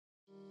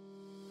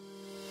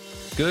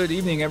Good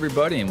evening,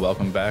 everybody, and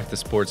welcome back to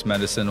Sports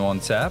Medicine on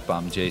Tap.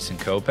 I'm Jason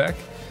Kopech,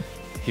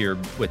 here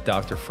with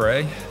Dr.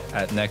 Frey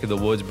at Neck of the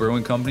Woods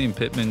Brewing Company in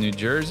Pitman, New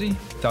Jersey.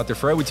 Dr.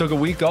 Frey, we took a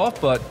week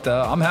off, but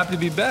I'm happy to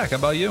be back. How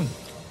about you?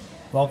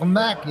 Welcome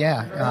back.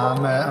 Yeah,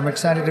 I'm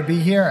excited to be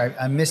here.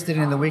 I missed it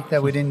in the week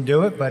that we didn't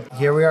do it, but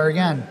here we are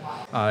again.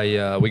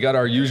 We got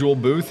our usual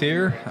booth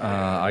here.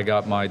 I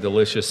got my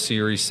delicious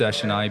Series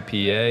Session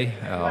IPA,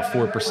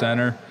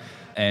 4%er,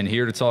 and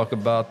here to talk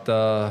about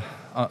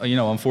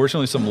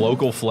unfortunately, some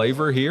local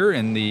flavor here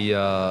in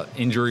the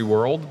injury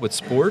world with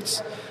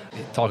sports.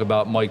 Talk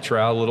about Mike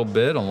Trout a little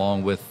bit,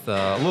 along with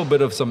a little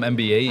bit of some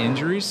NBA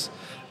injuries.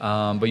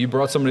 But you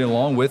brought somebody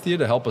along with you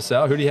to help us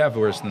out. Who do you have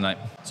for us tonight?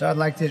 So I'd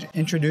like to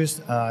introduce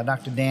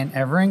Dr. Dan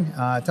Evering.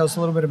 Tell us a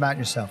little bit about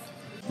yourself.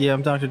 Yeah,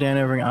 I'm Dr. Dan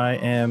Evering. I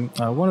am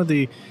one of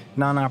the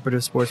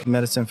non-operative sports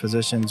medicine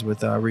physicians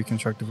with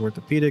Reconstructive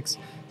Orthopedics.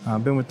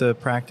 I've been with the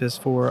practice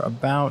for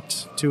about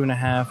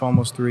 2.5,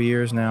 almost 3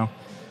 years now.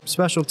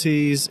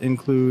 Specialties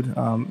include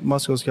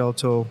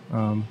musculoskeletal,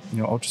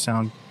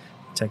 ultrasound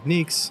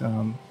techniques,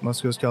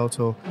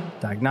 musculoskeletal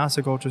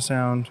diagnostic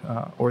ultrasound,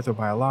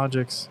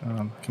 orthobiologics,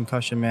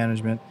 concussion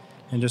management,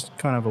 and just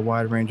kind of a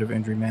wide range of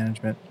injury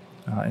management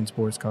in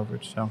sports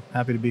coverage. So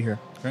happy to be here.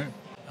 Great.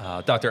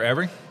 Dr.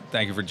 Evering,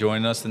 thank you for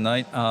joining us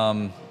tonight.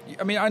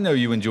 I know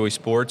you enjoy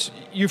sports.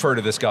 You've heard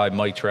of this guy,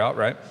 Mike Trout,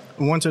 right?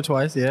 Once or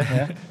twice,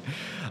 yeah.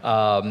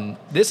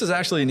 This is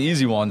actually an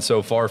easy one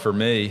so far for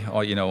me,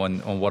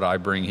 on what I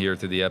bring here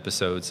to the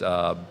episodes.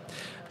 I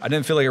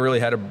didn't feel like I really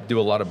had to do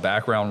a lot of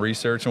background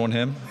research on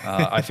him.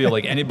 I feel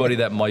like anybody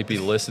that might be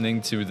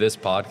listening to this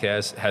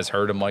podcast has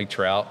heard of Mike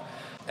Trout.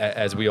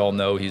 As we all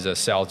know, he's a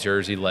South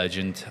Jersey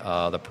legend,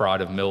 the pride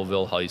of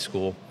Millville High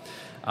School,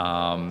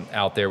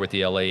 out there with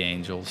the LA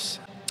Angels.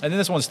 And then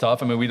this one's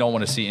tough. We don't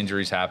want to see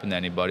injuries happen to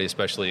anybody,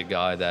 especially a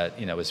guy that,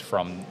 is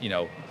from,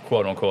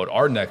 quote unquote,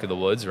 our neck of the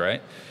woods,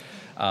 right?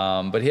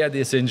 But he had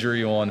this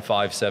injury on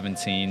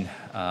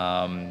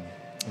 5/17.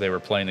 They were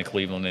playing the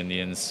Cleveland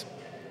Indians.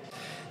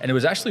 And it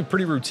was actually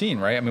pretty routine,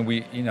 right?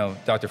 We,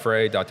 Dr.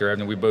 Frey, Dr.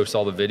 Evering, we both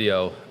saw the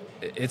video.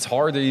 It's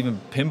hard to even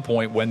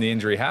pinpoint when the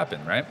injury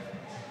happened, right?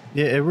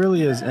 Yeah, it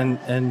really is.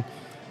 And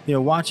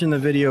watching the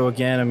video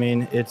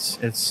again,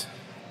 it's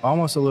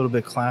almost a little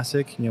bit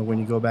classic, when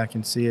you go back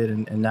and see it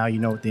and now you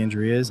know what the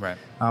injury is. Right.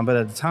 But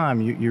at the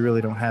time, you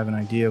really don't have an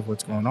idea of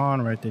what's going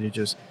on, right? Did he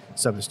just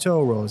stub his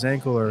toe, roll his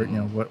ankle, or,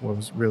 what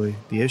was really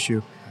the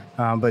issue?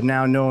 But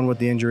now knowing what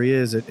the injury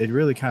is, it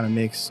really kind of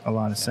makes a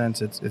lot of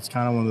sense. It's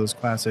kind of one of those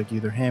classic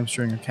either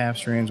hamstring or calf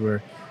strains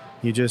where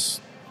you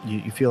just,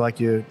 you feel like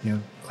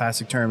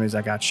classic term is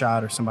I got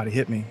shot or somebody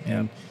hit me.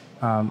 And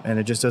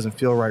it just doesn't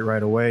feel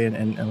right away.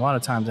 And a lot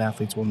of times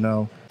athletes will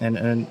know.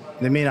 And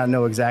they may not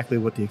know exactly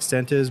what the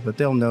extent is, but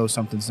they'll know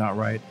something's not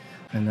right.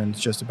 And then it's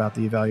just about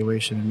the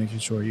evaluation and making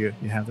sure you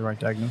have the right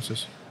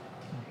diagnosis.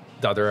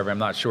 Dr. Evering, I'm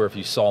not sure if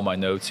you saw my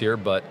notes here,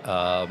 but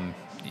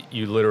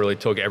you literally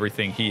took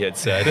everything he had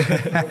said.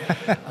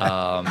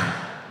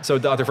 So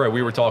Dr. Frey,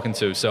 we were talking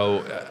to,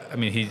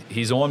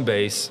 he's on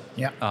base,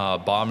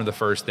 bottom of the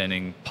first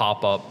inning,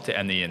 pop up to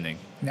end the inning.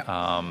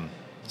 Yeah.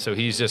 So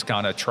he's just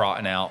kind of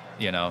trotting out,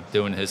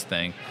 doing his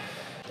thing,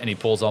 and he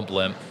pulls up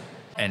limp,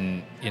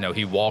 and,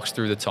 he walks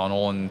through the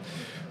tunnel, and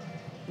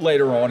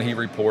later on he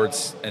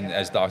reports, and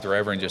as Dr.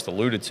 Evering just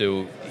alluded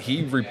to,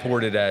 he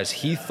reported as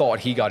he thought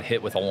he got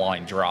hit with a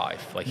line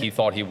drive. Like he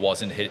thought he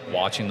wasn't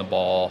watching the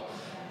ball,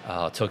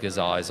 took his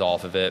eyes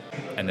off of it.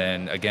 And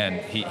then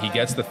again, he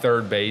gets to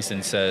third base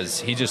and says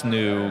he just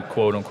knew,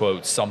 quote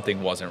unquote,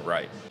 something wasn't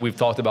right. We've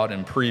talked about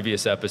in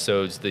previous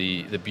episodes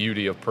the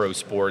beauty of pro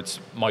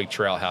sports. Mike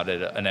Trout had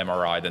an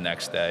MRI the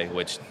next day,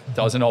 which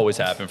doesn't always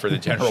happen for the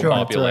general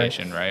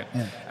population, right?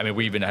 Yeah.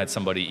 We even had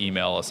somebody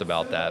email us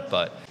about that,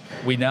 but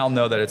we now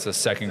know that it's a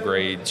second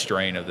grade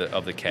strain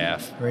of the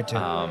calf.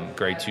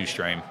 Grade 2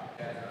 strain.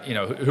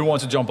 Who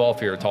wants to jump off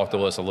here and talk to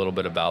us a little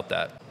bit about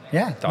that?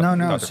 Yeah,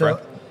 Dr. Frey?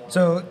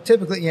 So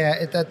typically,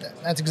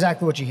 that's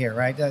exactly what you hear,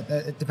 right?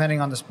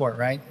 Depending on the sport,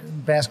 right?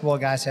 Basketball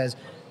guy says,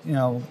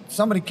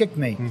 somebody kicked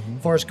me. Mm-hmm.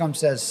 Forrest Gump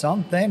says,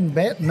 something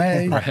bit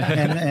me. Right.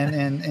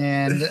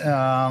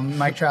 And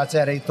Mike Trout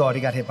said he thought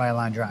he got hit by a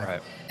line drive.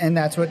 Right. And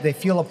that's what they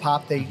feel a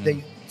pop.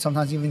 They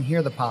sometimes even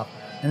hear the pop.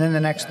 And then the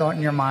next thought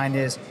in your mind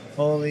is,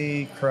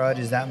 holy crud,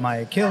 is that my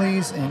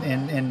Achilles?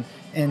 And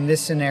in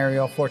this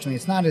scenario, fortunately,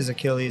 it's not his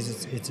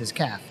Achilles, it's his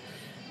calf.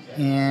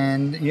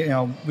 And,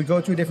 we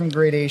go through different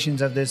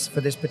gradations of this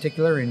for this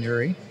particular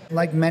injury.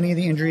 Like many of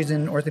the injuries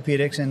in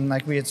orthopedics, and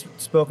like we had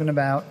spoken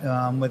about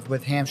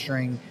with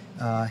hamstring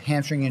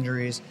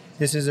injuries,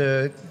 this is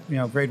a,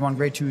 grade 1,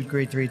 grade 2,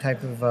 grade 3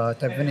 type of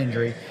an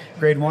injury.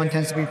 Grade 1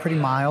 tends to be pretty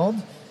mild.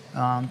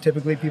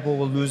 Typically, people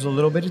will lose a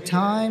little bit of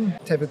time.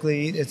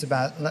 Typically, it's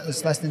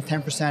less than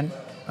 10%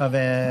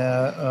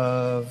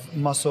 of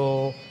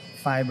muscle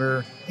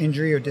fiber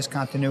injury or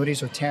discontinuity,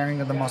 so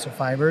tearing of the muscle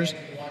fibers.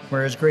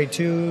 Whereas grade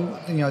 2,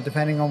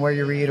 depending on where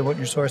you read or what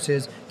your source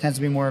is, tends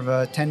to be more of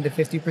a 10 to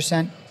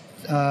 50%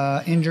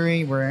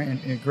 injury, where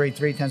in grade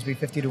 3 tends to be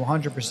 50 to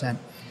 100%.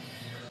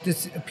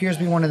 This appears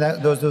to be one of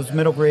those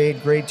middle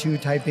grade, grade 2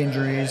 type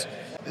injuries.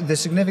 the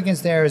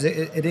significance there is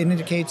it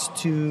indicates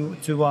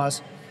to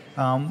us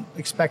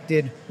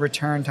expected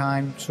return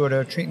time sort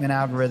of treatment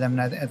algorithm.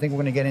 And I think we're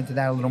going to get into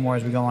that a little more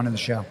as we go on in the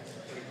show.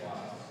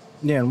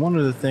 Yeah, and one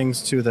of the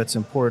things too that's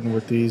important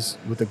with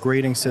the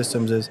grading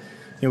systems is,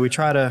 we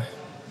try to,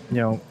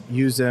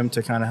 use them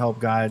to kind of help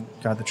guide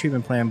the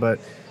treatment plan. But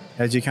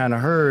as you kind of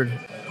heard,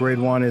 grade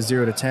 1 is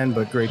 0 to 10,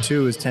 but grade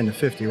 2 is 10 to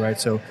 50, right?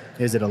 So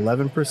is it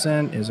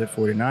 11%? Is it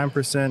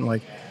 49%?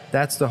 Like,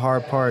 that's the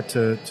hard part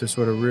to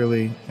sort of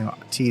really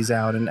tease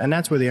out, and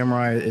that's where the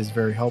MRI is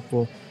very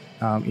helpful.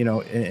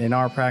 In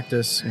our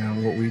practice,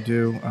 what we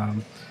do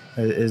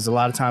is a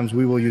lot of times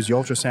we will use the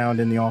ultrasound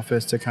in the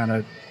office to kind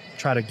of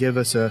try to give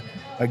us a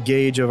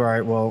gauge of, all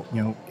right, well,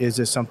 is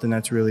this something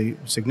that's really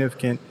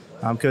significant?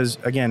 Because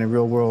again, in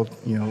real world,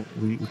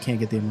 we can't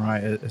get the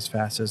MRI as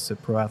fast as the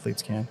pro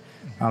athletes can.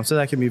 So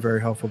that can be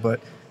very helpful. But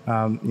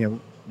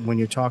when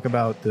you talk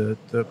about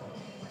the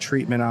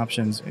treatment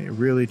options,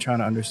 really trying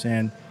to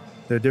understand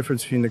the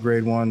difference between the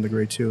grade 1, the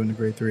grade 2, and the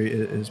grade 3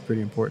 is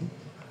pretty important.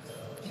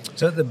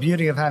 So the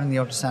beauty of having the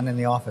ultrasound in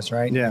the office,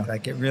 right? Yeah.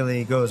 Like it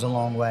really goes a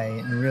long way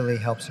and really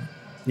helps you.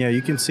 Yeah,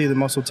 you can see the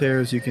muscle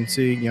tears, you can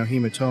see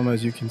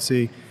hematomas, you can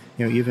see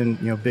even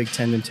big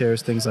tendon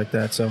tears, things like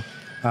that. So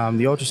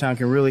the ultrasound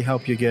can really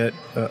help you get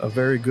a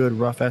very good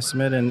rough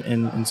estimate, and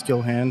in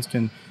skilled hands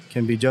can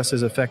be just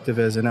as effective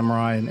as an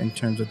MRI in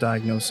terms of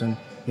diagnosing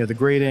the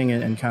grading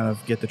and kind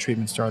of get the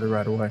treatment started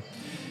right away.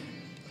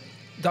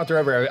 Dr.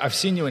 Everett, I've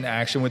seen you in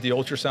action with the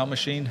ultrasound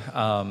machine.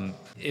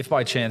 If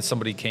by chance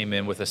somebody came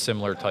in with a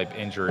similar type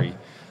injury,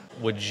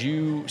 would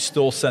you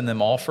still send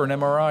them off for an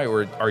MRI,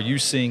 or are you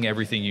seeing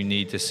everything you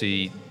need to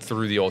see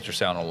through the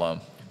ultrasound alone?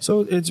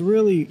 So it's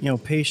really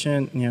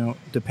patient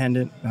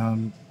dependent,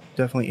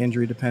 definitely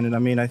injury dependent. I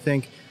mean, I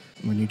think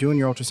when you're doing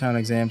your ultrasound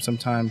exam,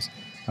 sometimes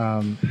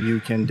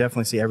you can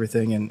definitely see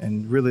everything,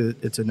 and really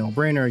it's a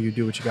no-brainer. You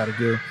do what you got to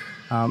do.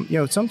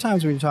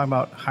 Sometimes when you talk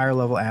about higher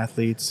level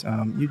athletes,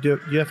 you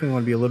definitely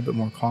want to be a little bit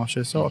more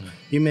cautious. So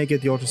you may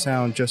get the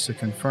ultrasound just to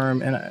confirm,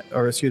 the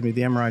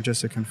MRI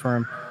just to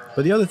confirm.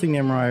 But the other thing the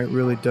MRI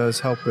really does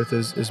help with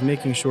is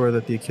making sure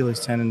that the Achilles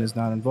tendon is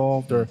not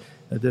involved, or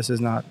that this is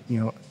not,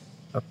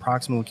 a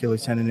proximal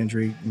Achilles tendon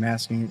injury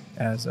masking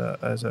as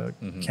a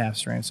calf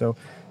strain. So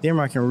the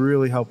MRI can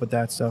really help with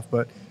that stuff.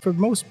 But for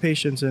most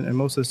patients and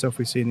most of the stuff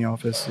we see in the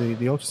office, the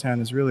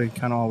ultrasound is really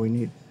kind of all we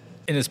need.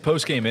 In his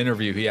post-game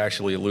interview, he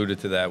actually alluded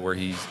to that, where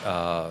he's,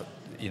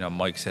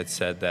 Mike had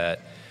said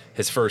that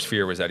his first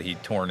fear was that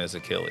he'd torn his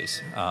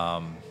Achilles,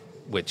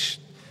 which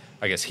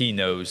I guess he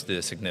knows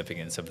the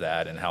significance of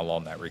that and how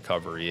long that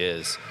recovery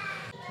is.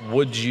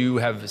 Would you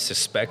have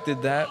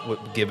suspected that,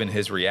 given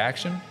his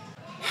reaction?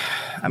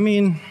 I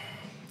mean,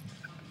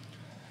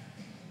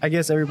 I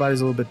guess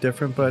everybody's a little bit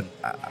different, but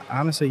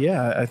honestly,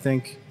 yeah, I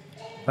think,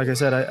 like I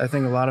said, I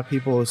think a lot of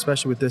people,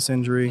 especially with this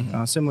injury,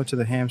 similar to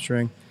the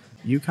hamstring,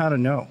 you kind of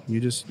know.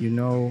 You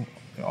know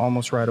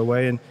almost right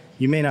away, and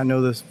you may not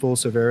know the full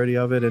severity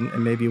of it,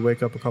 and maybe you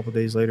wake up a couple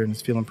days later and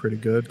it's feeling pretty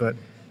good, but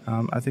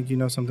I think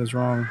something's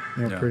wrong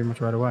pretty much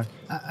right away.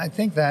 I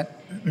think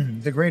that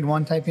the grade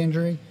 1 type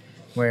injury,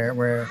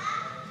 where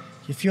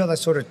you feel that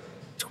sort of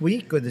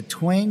tweak or the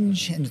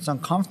twinge and it's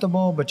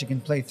uncomfortable, but you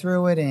can play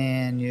through it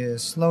and you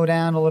slow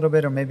down a little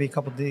bit, or maybe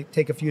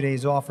take a few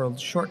days off or a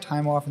short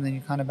time off, and then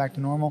you're kind of back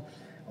to normal.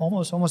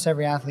 Almost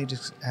every athlete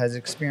has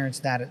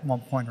experienced that at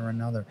one point or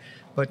another.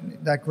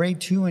 But that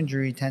grade 2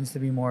 injury tends to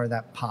be more of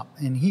that pop.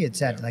 And he had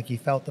said, like, he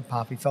felt the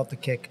pop, he felt the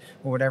kick,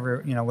 or whatever,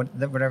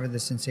 whatever the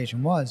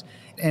sensation was.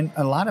 And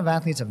a lot of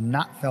athletes have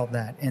not felt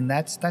that, and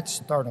that's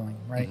startling,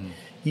 right? Mm-hmm.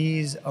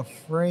 He's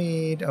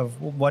afraid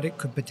of what it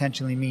could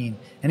potentially mean.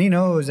 And he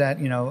knows that,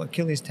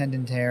 Achilles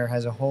tendon tear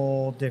has a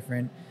whole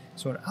different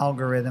sort of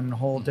algorithm, a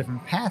whole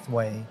different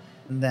pathway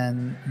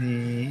than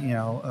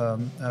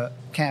the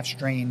calf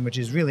strain, which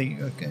is really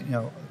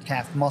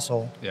calf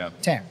muscle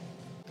tear.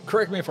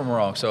 Correct me if I'm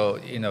wrong. So,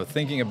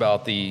 thinking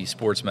about the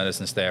sports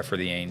medicine staff for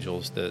the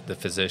Angels, the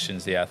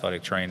physicians, the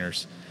athletic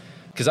trainers,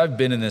 because I've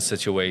been in this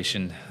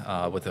situation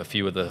with a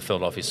few of the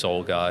Philadelphia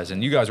Soul guys,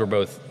 and you guys were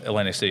both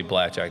Atlantic City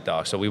Blackjack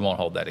docs, so we won't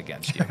hold that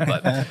against you.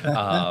 But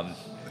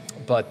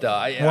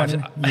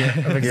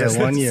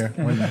One year.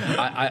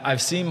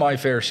 I've seen my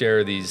fair share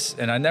of these,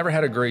 and I never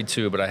had a grade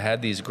 2, but I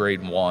had these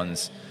grade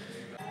 1s.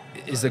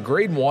 Is the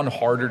grade 1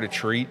 harder to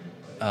treat?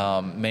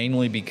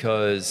 Mainly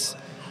because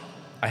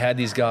I had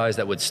these guys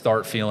that would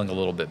start feeling a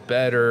little bit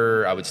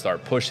better. I would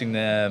start pushing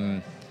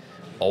them,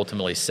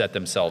 ultimately set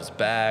themselves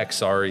back.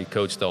 Sorry,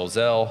 Coach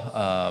Dolzell.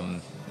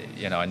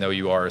 I know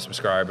you are a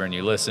subscriber and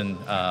you listen.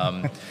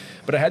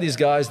 But I had these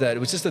guys that it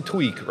was just a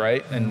tweak,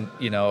 right? And,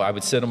 I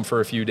would sit them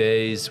for a few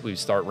days. We'd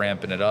start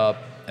ramping it up,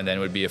 and then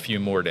it would be a few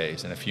more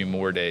days and a few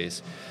more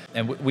days.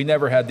 And we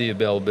never had the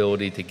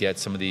availability to get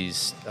some of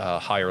these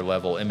higher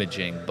level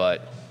imaging.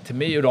 But to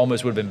me, it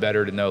almost would have been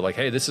better to know, like,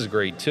 hey, this is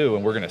grade 2,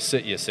 and we're going to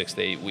sit you 6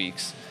 to 8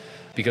 weeks.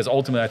 Because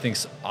ultimately, I think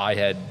I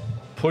had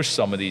pushed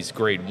some of these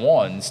grade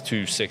 1s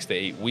to 6 to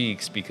 8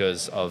 weeks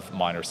because of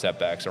minor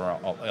setbacks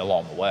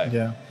along the way.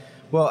 Yeah.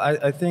 Well,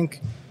 I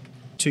think,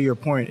 to your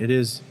point, it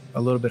is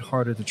a little bit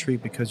harder to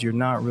treat because you're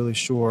not really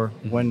sure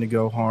when to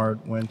go hard,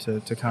 when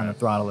to kind of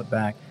throttle it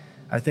back.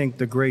 I think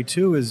the grade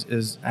 2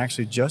 is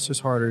actually just as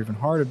hard or even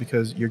harder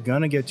because you're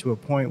going to get to a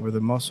point where the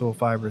muscle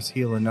fibers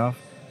heal enough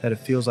that it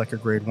feels like a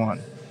grade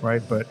 1,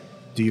 right? But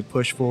do you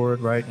push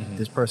forward, right?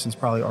 This person's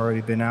probably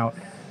already been out,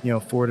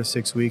 4 to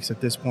 6 weeks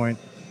at this point.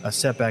 A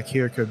setback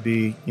here could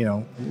be,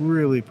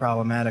 really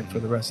problematic for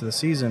the rest of the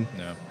season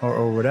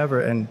or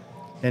whatever.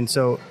 And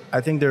so I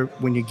think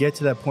when you get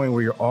to that point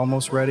where you're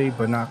almost ready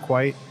but not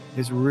quite,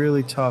 it's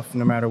really tough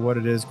no matter what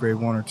it is, grade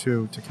 1 or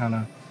 2, to kind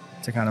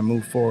of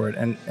move forward.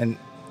 And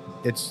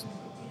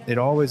it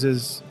always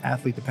is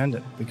athlete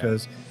dependent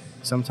because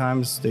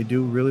sometimes they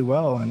do really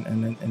well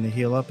and they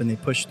heal up and they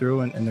push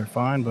through and they're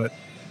fine, but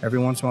every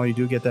once in a while you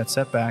do get that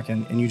setback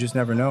and you just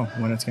never know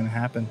when it's going to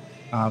happen.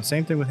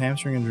 Same thing with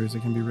hamstring injuries.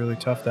 It can be really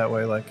tough that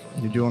way. Like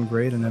you're doing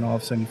great and then all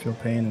of a sudden you feel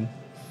pain and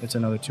it's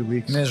another 2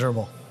 weeks.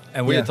 Miserable.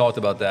 And we had talked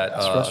about that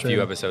a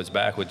few episodes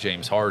back with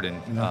James Harden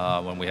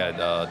when we had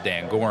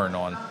Dan Gorin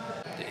on,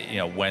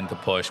 when to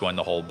push, when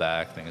to hold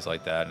back, things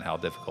like that, and how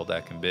difficult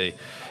that can be.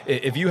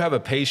 If you have a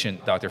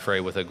patient, Dr. Frey,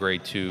 with a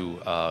grade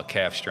 2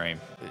 calf strain,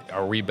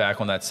 are we back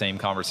on that same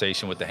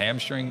conversation with the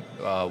hamstring?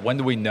 When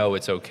do we know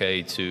it's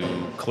okay to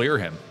clear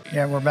him?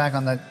 Yeah, we're back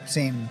on the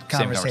same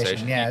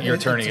conversation. Yeah, You're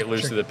turning it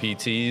loose to the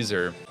PTs,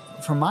 or?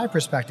 From my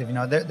perspective,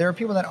 there are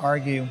people that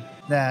argue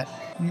that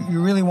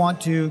you really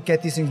want to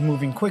get these things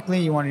moving quickly.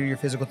 You want to do your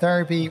physical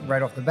therapy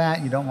right off the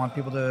bat. You don't want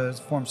people to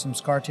form some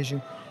scar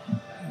tissue.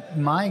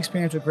 My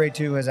experience with grade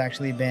 2 has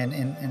actually been,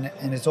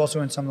 and it's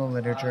also in some of the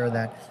literature,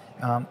 that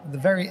at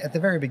the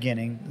very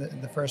beginning,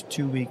 the first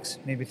 2 weeks,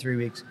 maybe 3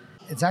 weeks,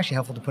 it's actually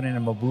helpful to put in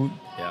a boot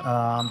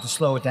to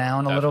slow it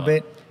down a little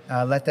bit,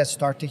 let that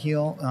start to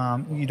heal.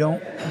 You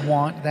don't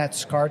want that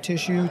scar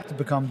tissue to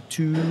become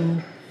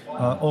too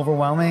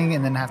overwhelming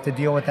and then have to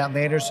deal with that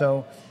later.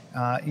 So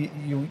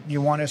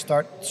you want to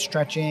start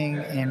stretching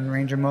and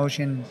range of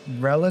motion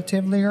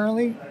relatively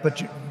early,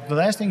 but the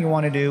last thing you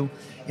want to do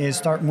is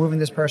start moving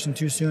this person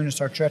too soon and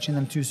start stretching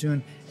them too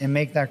soon and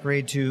make that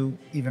grade 2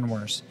 even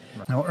worse.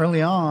 Right. Now,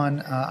 early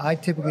on, I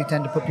typically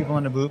tend to put people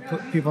in a boot,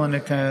 put people in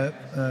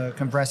a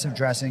compressive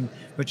dressing,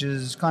 which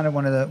is kind of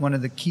one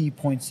of the key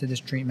points to this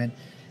treatment.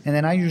 And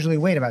then I usually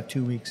wait about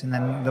 2 weeks, and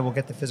then we'll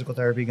get the physical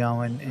therapy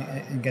going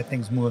and get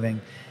things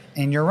moving.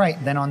 And you're right.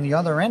 Then on the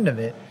other end of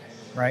it,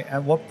 right,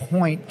 at what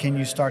point can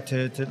you start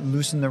to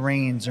loosen the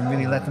reins and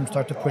really let them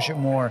start to push it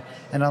more?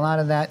 And a lot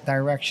of that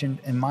direction,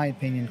 in my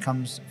opinion,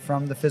 comes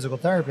from the physical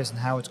therapist and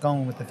how it's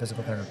going with the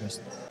physical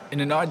therapist. In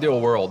an ideal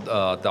world,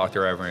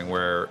 Dr. Evering,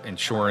 where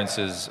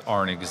insurances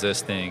aren't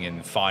existing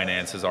and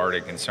finances aren't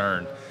a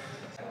concern,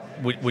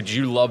 would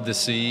you love to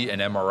see an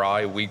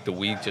MRI week to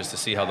week just to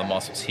see how the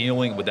muscle's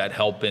healing? Would that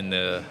help in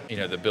the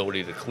the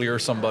ability to clear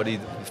somebody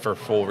for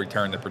full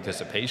return to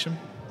participation?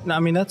 No, I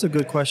mean, that's a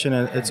good question,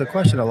 and it's a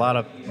question a lot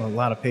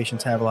of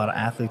patients have, a lot of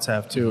athletes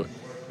have too.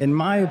 In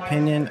my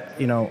opinion,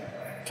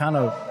 kind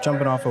of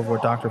jumping off of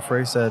what Dr.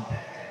 Frey said,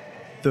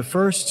 the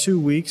first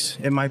 2 weeks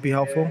it might be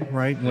helpful,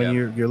 right? When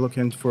you're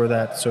looking for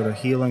that sort of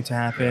healing to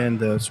happen,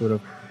 the sort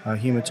of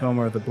hematoma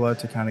or the blood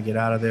to kind of get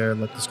out of there,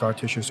 let the scar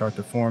tissue start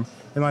to form.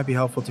 It might be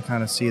helpful to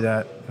kind of see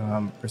that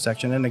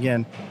resection. And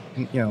again,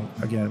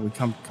 we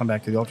come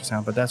back to the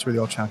ultrasound, but that's where the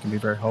ultrasound can be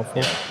very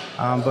helpful.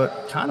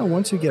 But kind of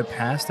once you get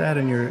past that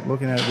and you're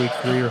looking at week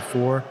 3 or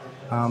 4,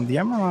 the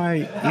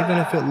MRI, even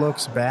if it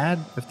looks bad,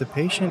 if the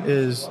patient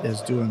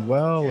is doing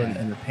well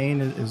and the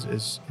pain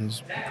is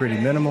pretty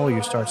minimal,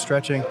 you start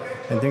stretching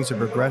and things are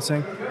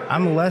progressing,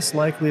 I'm less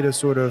likely to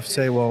sort of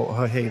say, well,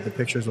 hey, the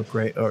pictures look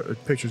great or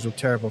pictures look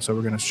terrible, so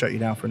we're going to shut you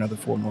down for another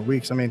 4 more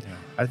weeks. I mean,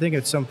 I think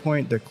at some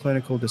point the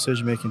clinical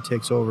decision-making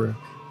takes over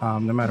no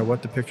matter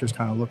what the pictures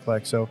kind of look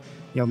like. So,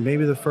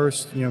 maybe the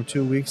first,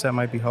 2 weeks that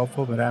might be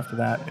helpful, but after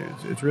that,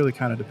 it's really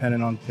kind of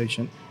dependent on the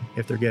patient.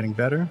 If they're getting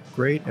better,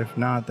 great. If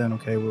not, then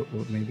okay,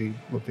 we'll maybe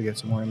look to get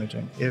some more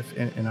imaging. If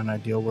in an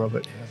ideal world,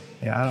 but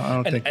I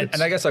don't think.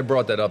 And I guess I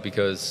brought that up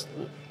because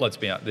let's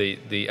be honest,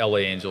 the LA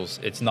Angels,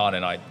 it's not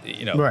an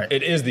right.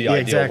 It is the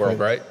ideal world,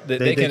 right?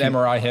 They can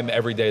MRI him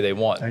every day they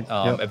want.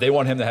 If they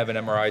want him to have an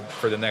MRI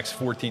for the next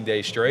 14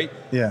 days straight,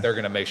 they're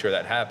going to make sure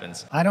that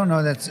happens. I don't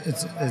know that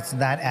it's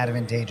that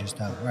advantageous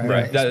though,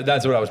 right? Right.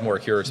 That's what I was more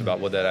curious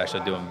about. What that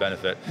actually do in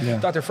benefit. Yeah.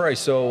 Dr. Frey,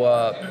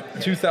 so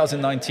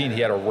 2019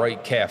 he had a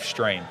right calf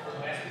strain.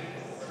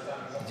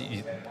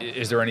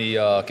 Is there any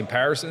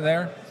comparison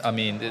there? I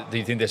mean, do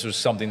you think this was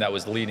something that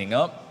was leading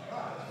up?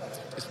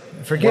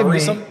 Forgive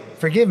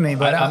me,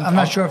 but I'm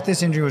not sure if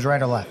this injury was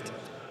right or left.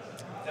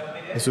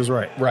 This was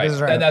right. Right. This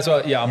is right. And that's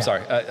what, I'm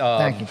sorry.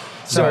 Thank you.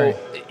 Sorry.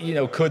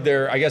 So, could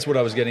there, I guess what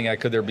I was getting at,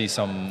 could there be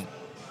some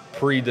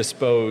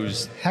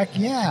predisposed? Heck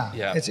yeah.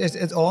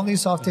 It's all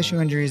these soft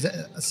tissue injuries.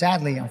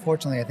 Sadly,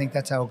 unfortunately, I think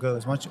that's how it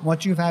goes.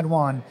 Once you've had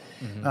one,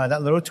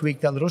 that little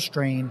tweak, that little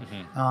strain,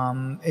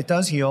 it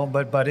does heal,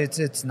 but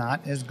it's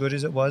not as good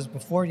as it was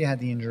before you had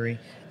the injury,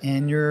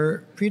 and you're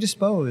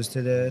predisposed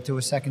to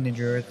a second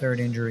injury or a third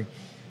injury.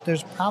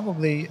 There's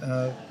probably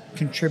a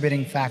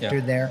contributing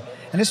factor there,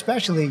 and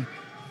especially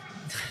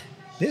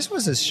This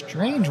was a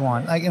strange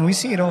one, and we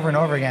see it over and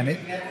over again.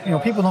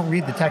 People don't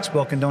read the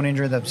textbook and don't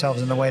injure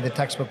themselves in the way the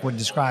textbook would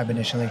describe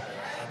initially.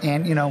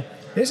 And,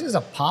 this is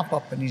a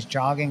pop-up, and he's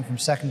jogging from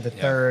second to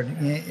third.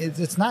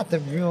 It's not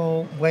the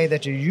real way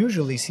that you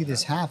usually see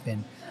this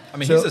happen. I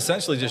mean, he's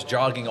essentially just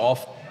jogging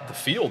off the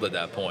field at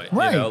that point.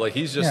 Right.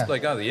 He's just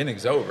the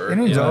inning's over.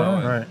 Inning's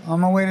over. Right. On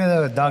my way to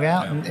the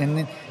dugout,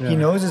 and he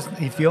knows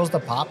he feels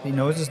the pop. He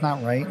knows it's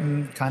not right,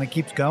 and kind of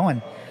keeps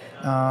going.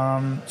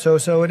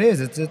 So it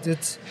is.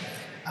 It's.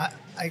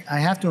 I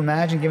have to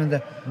imagine, given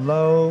the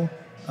low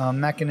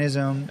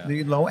mechanism,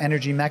 the low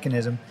energy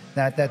mechanism,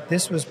 that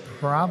this was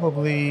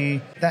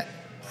probably that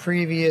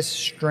previous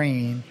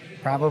strain.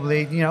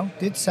 Probably,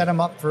 did set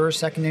him up for a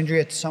second injury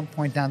at some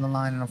point down the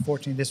line, and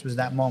unfortunately, this was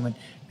that moment.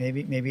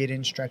 Maybe it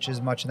didn't stretch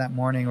as much that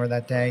morning or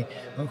that day.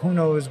 But who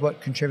knows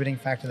what contributing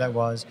factor that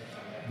was?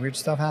 Weird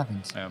stuff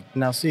happens. Yeah.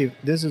 Now, Steve,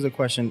 this is a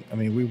question. I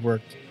mean, we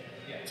worked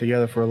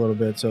together for a little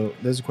bit, so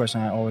this is a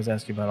question I always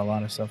ask you about a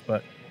lot of stuff.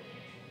 But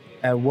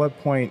at what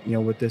point,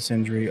 with this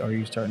injury, are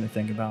you starting to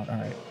think about, all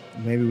right,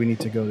 maybe we need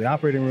to go to the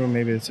operating room?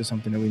 Maybe this is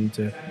something that we need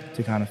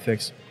to kind of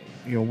fix.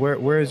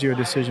 Where is your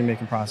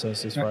decision-making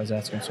process as far as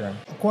that's concerned?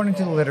 According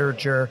to the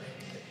literature,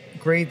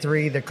 grade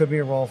 3, there could be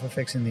a role for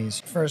fixing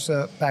these. First,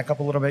 back up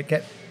a little bit,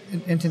 get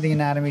into the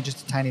anatomy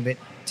just a tiny bit.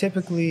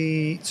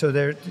 Typically, so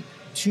there are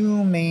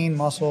two main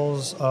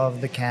muscles of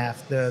the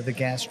calf, the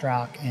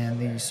gastroc and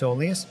the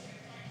soleus.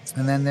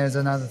 And then there's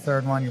another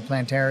third one, your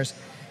plantaris.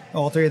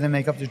 All three of them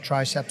make up the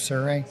triceps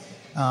surae.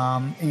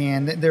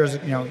 And there's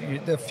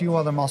a few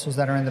other muscles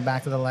that are in the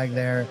back of the leg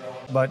there,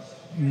 but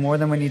more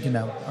than we need to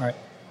know. All right.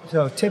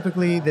 So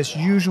typically, this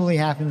usually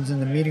happens in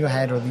the medial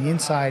head or the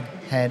inside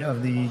head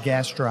of the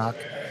gastroc.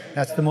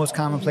 That's the most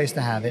common place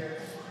to have it.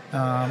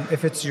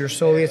 If it's your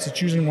soleus,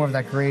 it's usually more of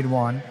that grade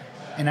 1.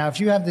 And now, if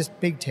you have this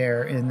big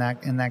tear in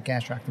that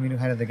gastroc, the medial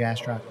head of the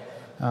gastroc,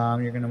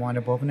 you're going to wind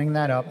up opening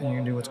that up, and you're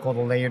going to do what's called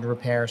a layered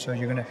repair. So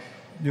you're going to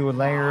do a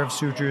layer of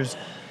sutures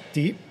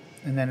deep,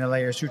 and then a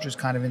layer of sutures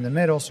kind of in the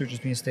middle, sutures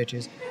being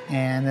stitches,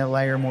 and a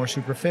layer more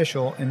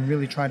superficial, and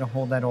really try to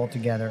hold that all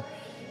together.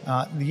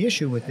 The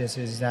issue with this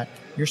is that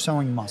you're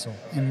sewing muscle,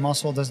 and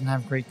muscle doesn't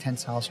have great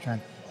tensile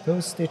strength.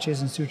 Those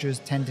stitches and sutures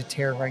tend to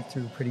tear right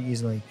through pretty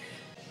easily.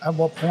 At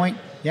what point?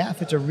 Yeah,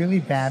 if it's a really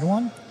bad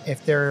one,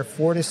 if they're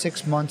 4 to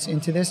 6 months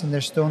into this and they're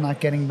still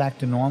not getting back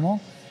to normal,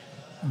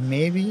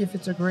 maybe if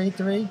it's a grade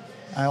 3,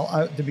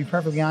 to be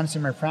perfectly honest,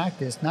 in my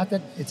practice, not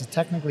that it's a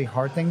technically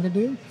hard thing to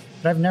do,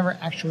 but I've never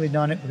actually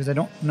done it because I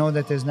don't know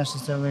that there's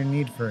necessarily a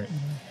need for it.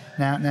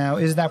 Mm-hmm. Now,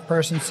 is that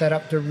person set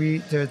up to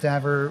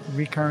have a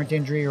recurrent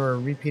injury or a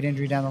repeat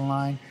injury down the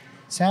line?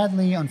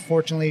 Sadly,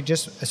 unfortunately,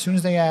 just as soon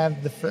as they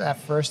have that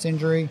first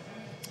injury,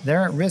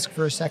 they're at risk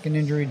for a second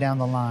injury down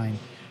the line.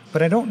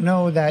 But I don't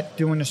know that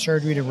doing a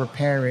surgery to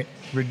repair it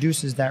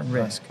reduces that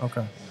risk. Right.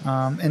 Okay.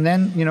 And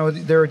then,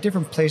 there are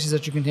different places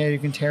that you can tear. You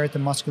can tear at the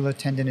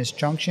musculotendinous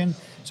junction,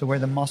 so where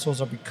the muscles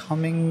are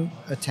becoming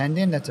a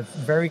tendon. That's a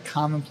very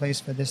common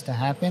place for this to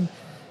happen.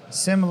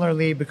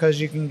 Similarly,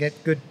 because you can get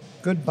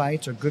good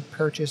bites or good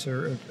purchase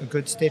or a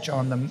good stitch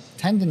on the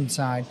tendon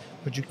side,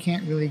 but you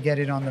can't really get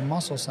it on the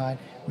muscle side.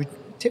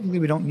 Typically,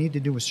 we don't need to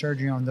do a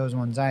surgery on those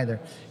ones either.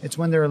 It's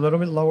when they're a little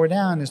bit lower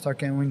down and start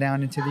going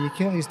down into the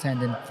Achilles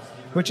tendon,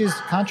 which is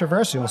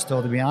controversial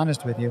still, to be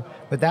honest with you.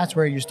 But that's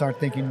where you start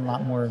thinking a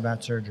lot more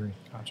about surgery.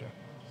 Gotcha.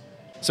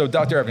 So,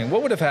 Dr. Evering,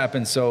 what would have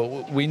happened?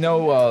 So we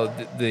know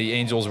the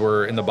Angels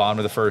were in the bottom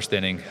of the first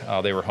inning.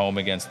 They were home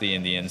against the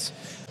Indians.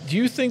 Do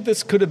you think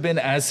this could have been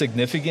as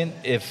significant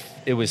if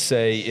it was,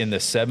 say, in the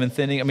 7th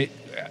inning? I mean,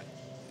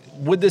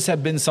 would this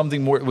have been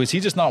something more? Was he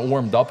just not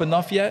warmed up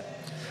enough yet?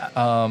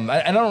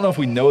 I don't know if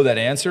we know that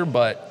answer,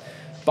 but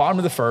bottom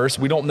of the first,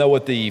 we don't know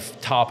what the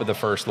top of the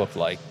first looked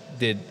like.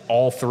 Did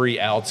all 3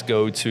 outs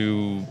go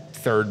to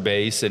third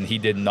base and he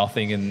did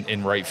nothing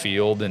in right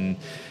field? And,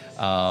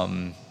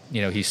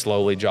 he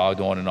slowly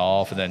jogged on and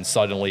off and then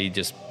suddenly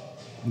just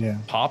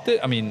popped it?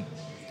 I mean,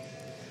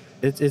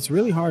 it's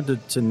really hard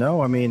to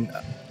know. I mean,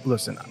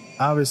 listen,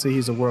 obviously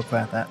he's a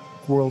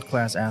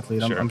world-class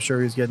athlete. Sure. I'm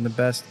sure he's getting the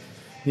best,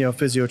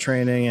 physio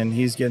training, and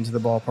he's getting to the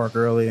ballpark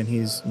early, and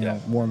he's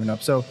warming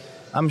up. So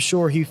I'm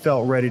sure he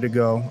felt ready to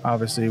go,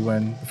 obviously,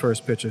 when the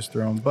first pitch is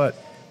thrown. But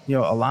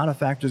a lot of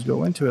factors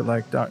go into it.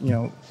 Like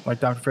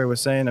Dr. Frey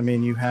was saying, I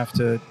mean, you have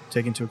to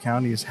take into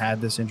account he's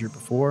had this injury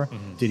before.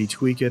 Mm-hmm. Did he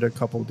tweak it a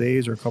couple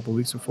days or a couple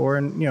weeks before,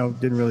 and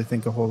didn't really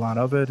think a whole lot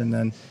of it, and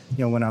then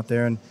went out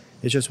there, and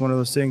it's just one of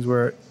those things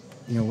where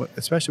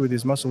especially with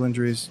these muscle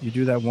injuries, you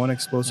do that one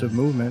explosive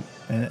movement,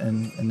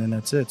 and then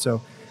that's it.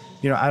 So.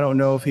 I don't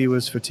know if he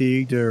was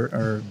fatigued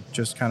or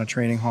just kind of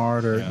training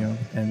hard or,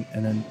 and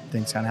then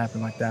things kind of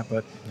happen like that.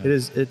 But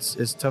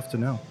it's tough to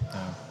know.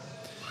 Yeah.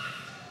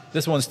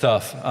 This one's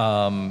tough.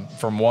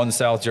 From one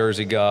South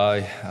Jersey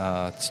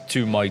guy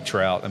to Mike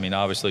Trout. I mean,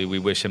 obviously, we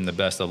wish him the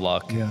best of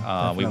luck.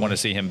 Yeah, we want to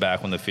see him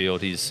back on the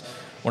field. He's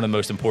one of the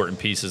most important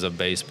pieces of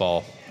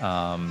baseball.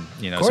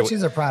 Of course,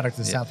 he's a product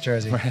of South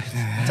Jersey.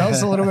 Tell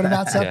us a little bit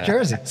about South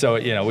Jersey. So,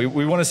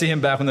 we want to see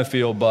him back on the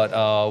field, but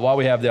while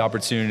we have the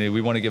opportunity,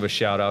 we want to give a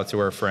shout out to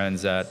our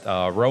friends at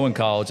Rowan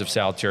College of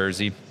South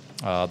Jersey,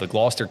 the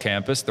Gloucester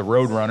campus, the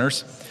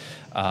Roadrunners.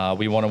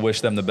 We want to wish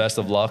them the best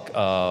of luck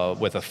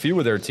with a few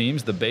of their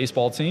teams, the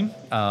baseball team,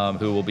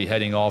 who will be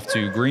heading off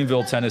to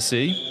Greenville,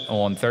 Tennessee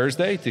on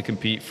Thursday to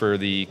compete for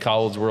the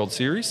College World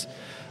Series,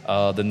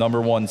 the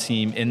 #1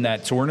 team in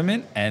that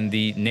tournament and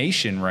the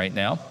nation right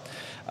now.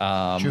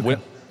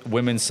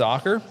 Women's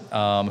soccer,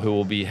 who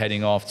will be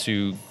heading off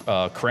to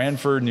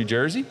Cranford, New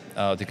Jersey,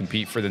 to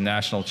compete for the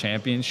national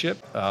championship.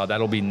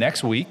 That'll be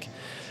next week.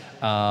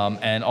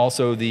 And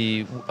also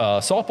the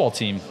softball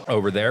team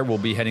over there will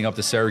be heading up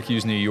to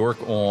Syracuse, New York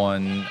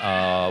on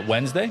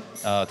Wednesday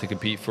to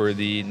compete for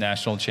the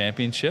national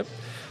championship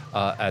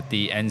at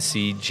the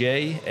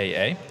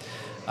NCJAA.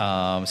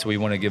 So we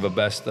want to give a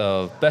best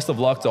of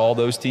luck to all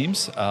those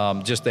teams.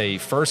 Just a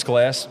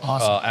first-class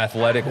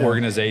athletic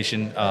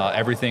organization.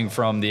 Everything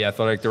from the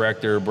athletic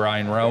director,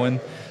 Brian Rowan,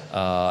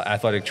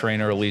 athletic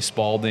trainer Elise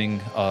Spalding,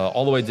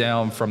 all the way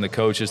down from the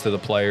coaches to the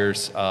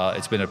players.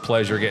 It's been a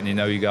pleasure getting to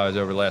know you guys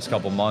over the last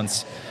couple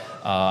months,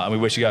 and we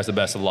wish you guys the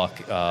best of luck.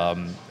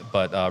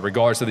 But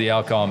regards to the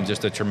outcome,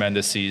 just a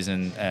tremendous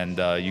season, and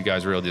you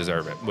guys really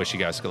deserve it. Wish you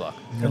guys good luck.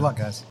 Good luck,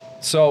 guys.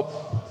 So,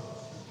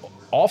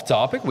 off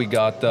topic, we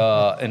got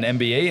an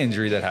NBA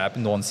injury that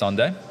happened on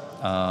Sunday.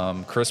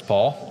 Chris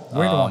Paul.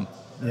 Weird one.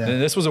 Yeah.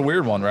 And this was a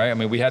weird one, right? I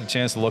mean, we had a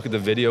chance to look at the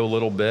video a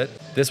little bit.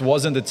 This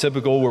wasn't the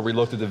typical where we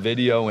looked at the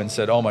video and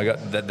said, oh my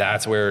God,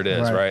 that's where it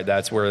is, right?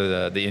 That's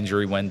where the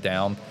injury went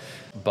down.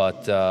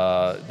 But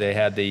they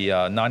had the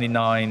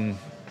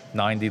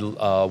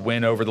 99-90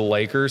 win over the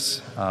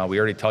Lakers. We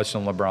already touched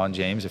on LeBron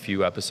James a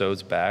few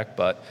episodes back,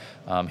 but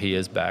he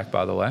is back,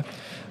 by the way.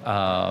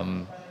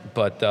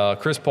 But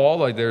Chris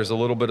Paul, there's a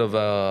little bit of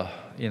a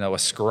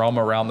scrum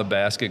around the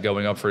basket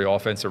going up for the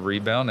offensive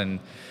rebound, and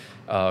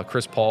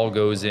Chris Paul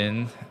goes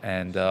in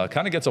and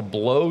kind of gets a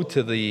blow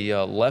to the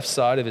left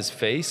side of his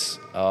face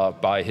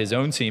by his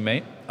own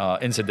teammate,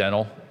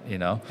 incidental,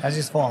 As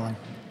he's falling.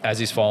 As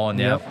he's falling,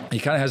 yeah. Yep. He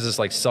kind of has this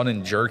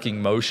sudden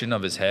jerking motion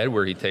of his head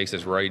where he takes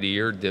his right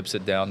ear, dips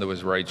it down to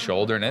his right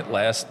shoulder, and it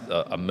lasts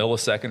a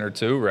millisecond or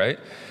two, right?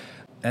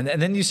 And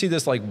then you see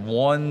this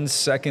 1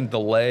 second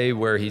delay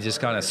where he just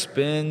kind of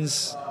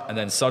spins and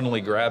then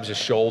suddenly grabs his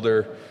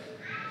shoulder.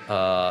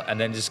 And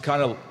then just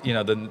kind of,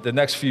 the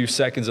next few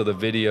seconds of the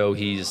video,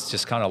 he's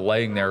just kind of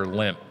laying there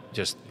limp,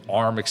 just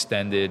arm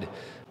extended,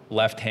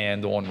 left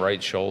hand on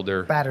right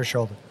shoulder. Batter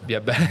shoulder.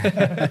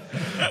 Yeah.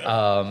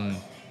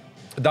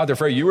 Dr.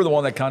 Frey, you were the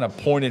one that kind of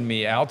pointed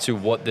me out to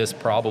what this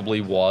probably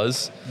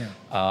was. Yeah.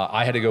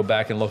 I had to go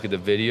back and look at the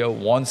video.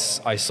 Once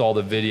I saw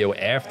the video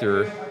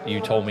after you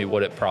told me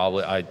what it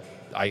probably,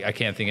 I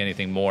can't think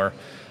anything more.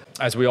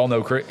 As we all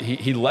know,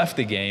 he left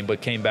the game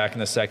but came back in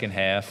the second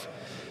half.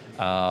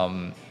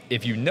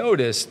 If you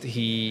noticed,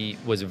 he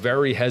was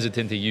very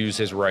hesitant to use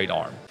his right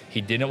arm.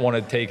 He didn't want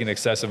to take an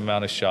excessive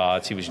amount of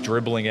shots. He was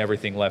dribbling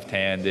everything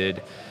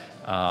left-handed.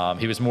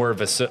 He was more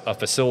of a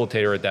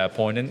facilitator at that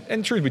point.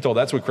 And truth be told,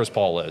 that's what Chris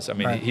Paul is. I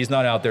mean, He's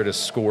not out there to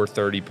score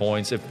 30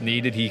 points. If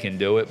needed, he can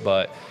do it.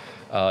 But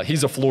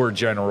he's a floor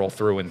general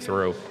through and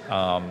through.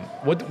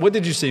 What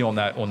did you see on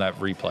that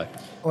replay?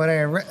 What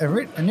I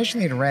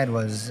initially read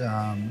was,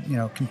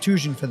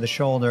 contusion for the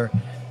shoulder.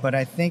 But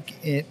I think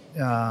it's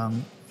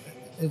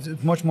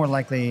much more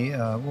likely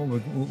what we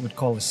would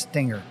call a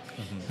stinger.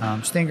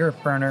 Mm-hmm. Stinger,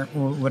 burner,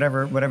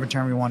 whatever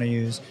term you want to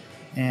use.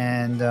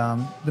 And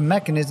the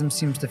mechanism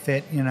seems to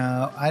fit.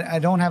 I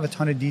don't have a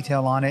ton of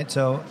detail on it,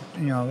 so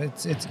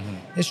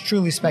it's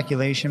truly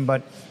speculation.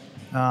 But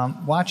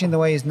watching the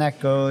way his neck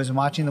goes, and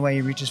watching the way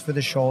he reaches for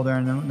the shoulder,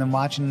 and then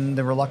watching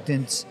the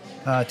reluctance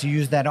to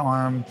use that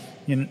arm,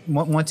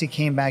 once he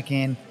came back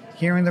in,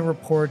 hearing the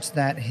reports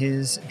that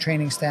his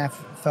training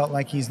staff felt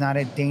like he's not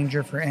at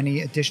danger for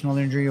any additional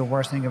injury or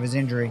worsening of his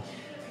injury.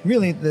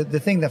 Really, the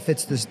thing that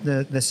fits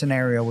the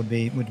scenario would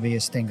be a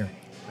stinger.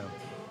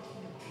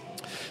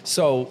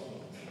 So,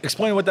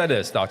 explain what that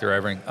is, Dr.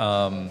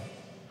 Evering.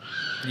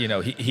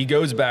 He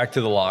goes back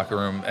to the locker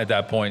room. At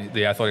that point,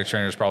 the athletic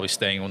trainer is probably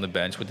staying on the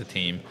bench with the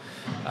team.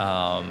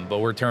 But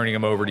we're turning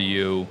him over to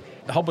you.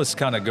 Help us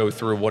kind of go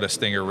through what a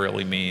stinger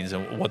really means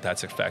and what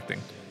that's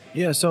affecting.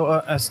 Yeah,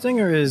 so a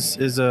stinger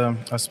is a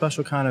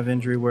special kind of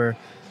injury where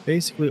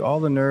basically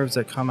all the nerves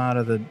that come out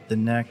of the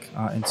neck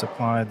and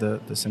supply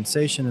the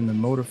sensation and the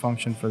motor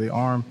function for the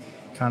arm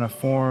kind of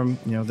form,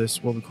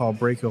 this what we call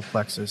brachial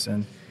plexus.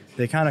 And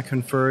they kind of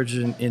converge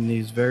in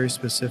these very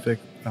specific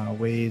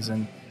ways.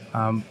 And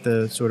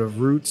the sort of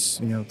roots,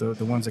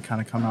 the ones that kind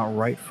of come out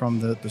right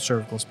from the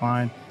cervical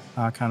spine,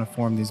 kind of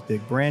form these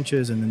big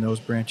branches, and then those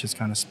branches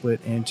kind of split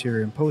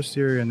anterior and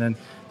posterior, and then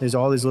there's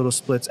all these little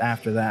splits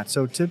after that.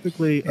 So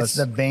typically, it's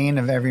the bane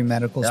of every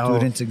medical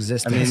student's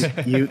existence.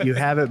 I mean, you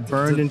have it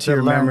burned into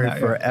your memory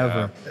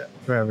forever.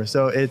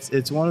 So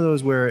it's one of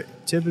those where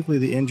typically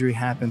the injury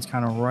happens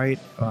kind of right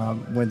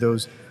when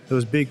those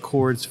big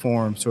cords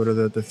form, sort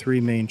of the three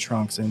main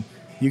trunks, and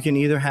you can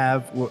either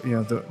have,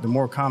 the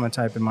more common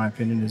type, in my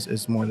opinion,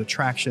 is more the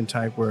traction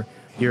type, where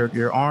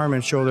your arm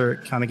and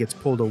shoulder kind of gets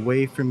pulled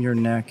away from your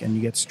neck, and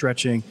you get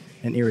stretching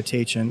and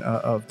irritation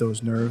of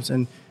those nerves.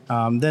 And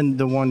then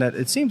the one that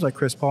it seems like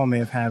Chris Paul may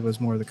have had was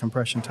more of the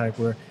compression type,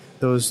 where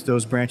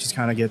those branches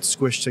kind of get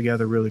squished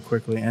together really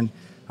quickly. And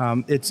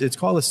it's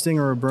called a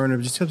stinger or burner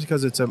just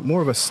because it's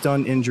more of a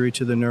stun injury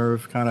to the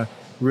nerve, kind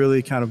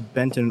of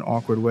bent in an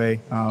awkward way.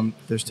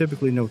 There's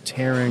typically no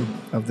tearing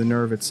of the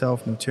nerve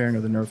itself, no tearing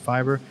of the nerve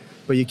fiber,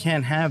 but you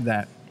can't have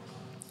that.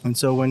 And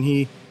so when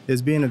he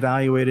is being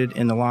evaluated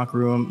in the locker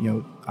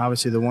room,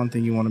 obviously the one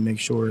thing you want to make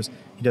sure is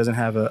he doesn't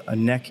have a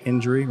neck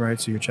injury, right?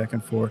 So you're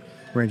checking for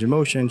range of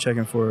motion,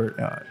 checking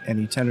for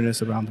any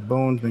tenderness around the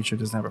bones, make sure it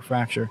doesn't have a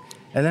fracture.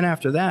 And then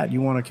after that, you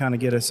want to kind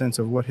of get a sense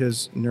of what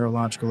his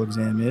neurological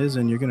exam is,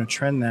 and you're going to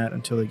trend that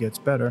until it gets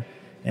better.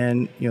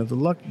 And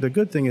the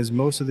good thing is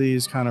most of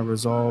these kind of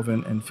resolve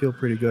and feel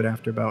pretty good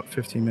after about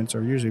 15 minutes,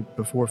 or usually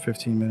before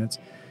 15 minutes.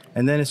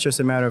 And then it's just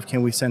a matter of,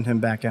 can we send him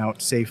back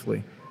out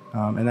safely?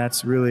 And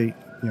that's really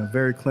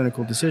very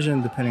clinical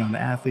decision, depending on the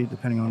athlete,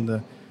 depending on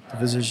the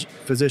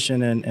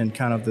physician and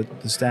kind of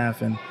the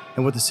staff and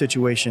what the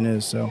situation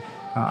is. So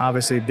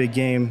obviously a big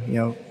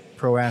game,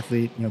 pro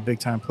athlete, big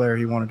time player,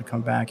 he wanted to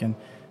come back. And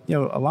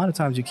a lot of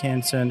times you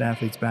can send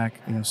athletes back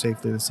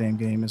safely the same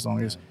game, as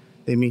long as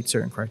they meet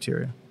certain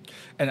criteria.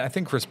 And I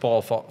think Chris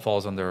Paul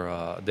falls under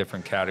a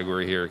different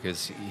category here,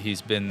 because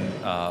he's been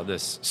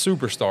this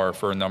superstar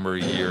for a number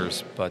of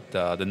years, but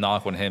the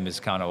knock on him has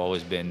kind of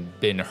always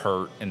been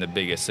hurt in the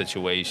biggest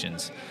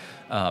situations.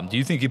 Do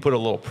you think he put a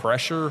little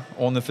pressure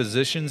on the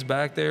physicians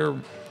back there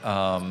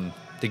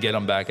to get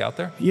him back out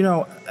there?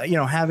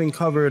 Having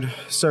covered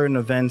certain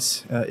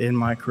events in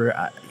my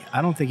career,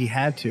 I don't think he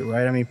had to,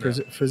 right? I mean,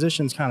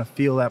 physicians kind of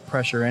feel that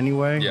pressure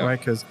anyway, right?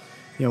 Because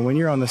when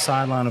you're on the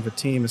sideline of a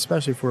team,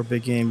 especially for a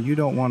big game, you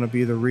don't want to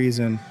be the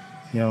reason,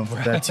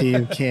 that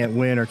team can't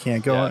win or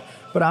can't go. Yeah.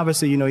 But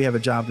obviously, you have a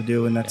job to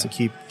do, and that's to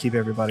keep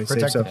everybody safe.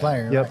 Protect the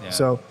player. Yep. Right? Yeah.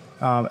 So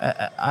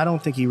I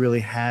don't think he really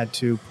had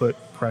to put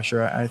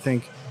pressure. I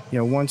think,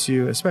 once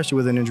you, especially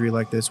with an injury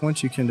like this,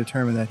 once you can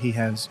determine that he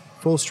has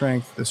full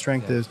strength, the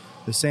strength is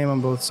the same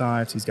on both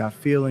sides, he's got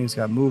feeling, he's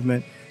got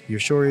movement, you're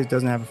sure he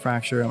doesn't have a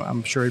fracture,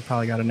 I'm sure he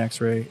probably got an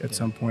x-ray at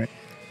some point.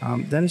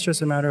 Then it's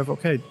just a matter of,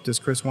 okay, does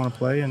Chris want to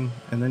play? And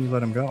then you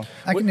let him go.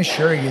 I can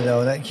assure you,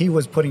 though, that he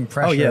was putting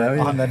pressure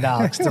on the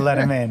docs to let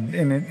him in.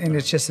 And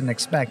it's just an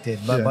expected.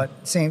 But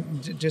same,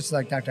 just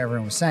like Dr.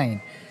 Everin was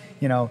saying,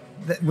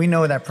 we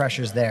know that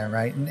pressure's there,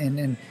 right?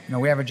 And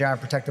we have a job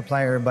to protect the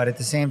player, but at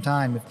the same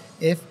time,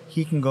 if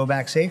he can go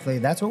back safely,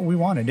 that's what we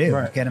want to do,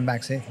 get him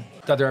back safely.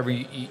 Dr.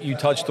 Everin, you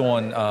touched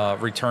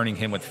on returning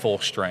him with full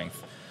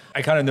strength.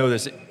 I kind of know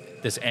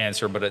this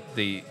answer, but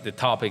the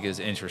topic is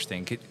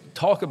interesting.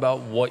 Talk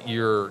about what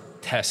you're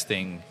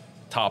testing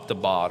top to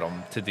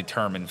bottom to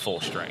determine full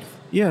strength.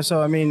 Yeah,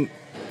 so I mean,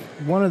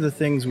 one of the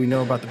things we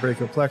know about the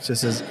brachial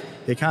plexus is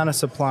it kind of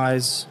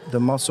supplies the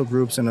muscle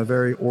groups in a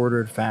very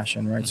ordered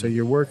fashion, right? Mm-hmm. So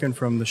you're working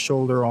from the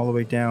shoulder all the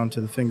way down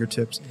to the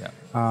fingertips.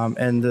 Yeah.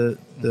 And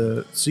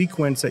the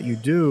sequence that you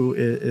do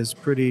is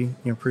pretty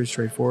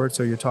straightforward.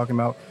 So you're talking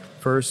about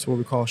first what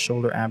we call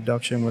shoulder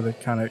abduction, where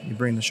you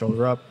bring the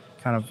shoulder up,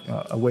 kind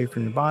of away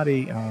from your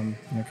body, kind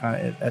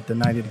of at the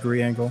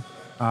 90-degree angle.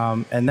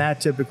 And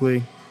that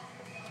typically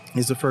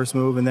is the first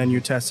move. And then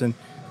you're testing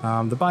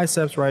the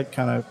biceps, right?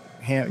 Kind of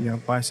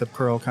bicep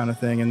curl kind of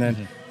thing. And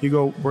then you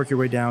go work your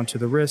way down to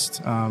the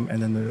wrist,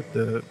 and then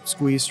the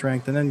squeeze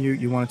strength. And then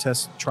you want to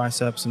test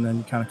triceps, and then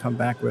you kind of come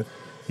back with,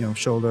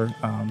 shoulder,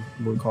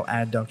 what we call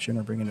adduction,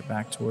 or bringing it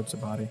back towards the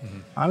body.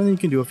 And then you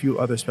can do a few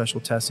other special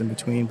tests in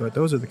between, but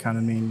those are the kind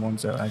of main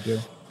ones that I do.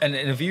 And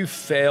if you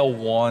fail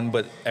one,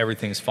 but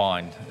everything's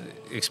fine,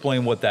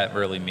 explain what that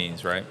really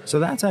means, right? So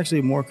that's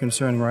actually more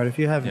concerning, right? If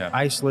you have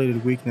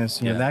isolated weakness,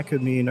 that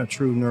could mean a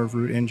true nerve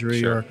root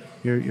injury, or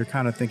you're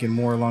kind of thinking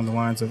more along the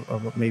lines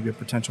of maybe a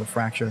potential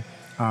fracture.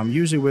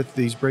 Usually with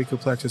these brachial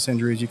plexus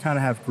injuries, you kind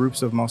of have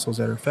groups of muscles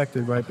that are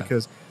affected, right? Okay.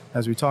 Because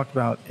as we talked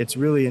about, it's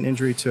really an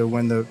injury to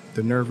when the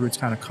nerve roots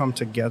kind of come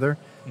together.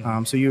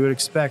 So you would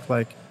expect,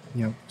 like,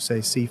 say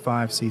C5,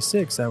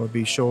 C6, that would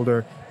be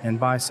shoulder and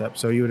bicep.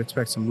 So you would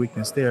expect some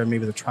weakness there.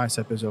 Maybe the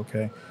tricep is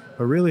okay.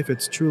 But really, if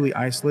it's truly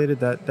isolated,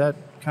 that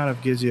kind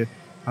of gives you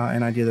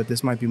an idea that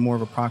this might be more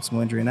of a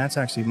proximal injury, and that's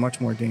actually much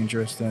more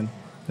dangerous than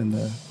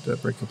the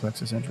brachial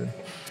plexus injury.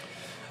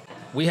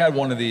 We had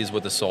one of these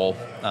with the sole,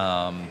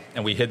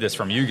 and we hid this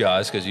from you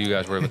guys because you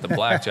guys were with the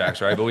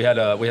Blackjacks, right? But we had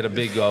a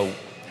big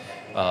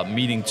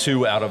meeting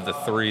 2 out of the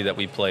 3 that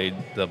we played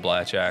the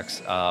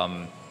Blackjacks.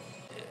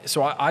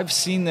 So I've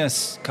seen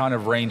this kind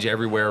of range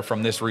everywhere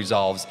from this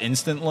resolves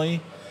instantly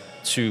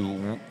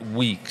to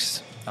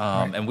weeks.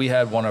 And we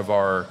had one of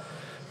our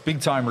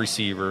big-time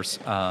receivers.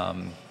 I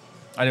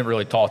didn't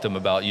really talk to him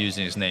about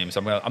using his name,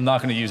 so I'm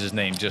not going to use his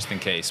name just in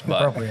case.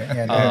 But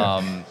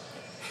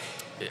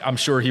I'm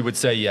sure he would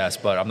say yes,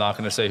 but I'm not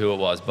going to say who it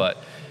was. But,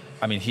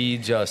 I mean, he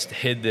just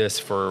hid this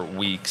for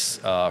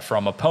weeks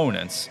from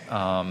opponents.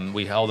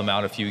 We held him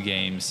out a few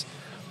games.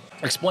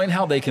 Explain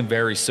how they can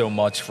vary so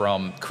much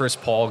from Chris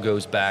Paul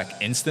goes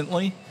back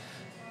instantly.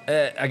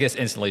 I guess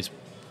instantly is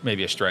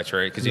maybe a stretch,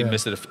 right? Because he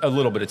missed it a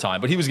little bit of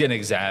time, but he was getting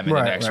examined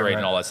and x-rayed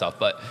and all that stuff.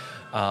 But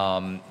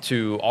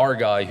to our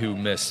guy who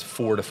missed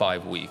 4 to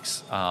 5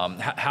 weeks,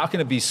 how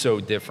can it be so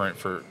different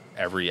for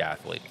every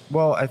athlete?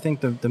 Well, I think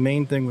the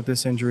main thing with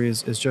this injury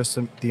is just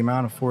the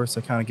amount of force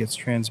that kind of gets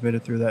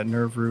transmitted through that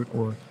nerve root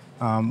or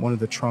one of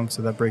the trunks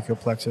of that brachial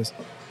plexus.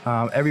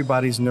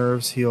 Everybody's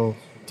nerves heal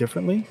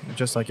differently,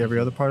 just like every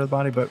other part of the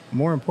body, but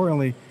more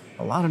importantly,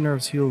 a lot of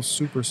nerves heal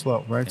super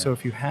slow, right? So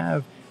if you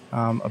have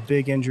a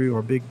big injury or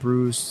a big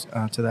bruise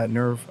to that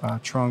nerve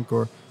trunk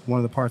or one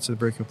of the parts of the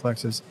brachial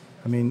plexus,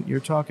 I mean, you're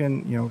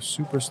talking,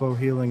 super slow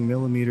healing,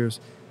 millimeters,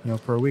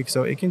 per week.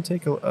 So it can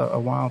take a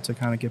while to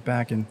kind of get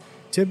back. And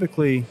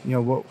typically,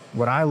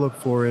 what I look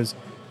for is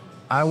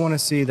I want to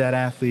see that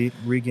athlete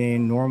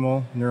regain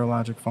normal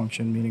neurologic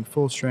function, meaning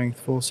full strength,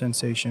 full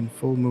sensation,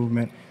 full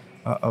movement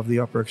of the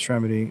upper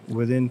extremity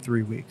within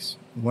 3 weeks.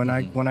 When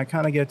I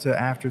kind of get to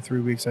after 3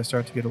 weeks, I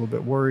start to get a little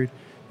bit worried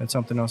that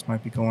something else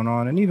might be going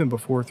on, and even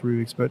before 3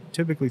 weeks. But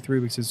typically 3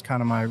 weeks is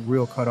kind of my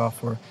real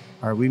cutoff for,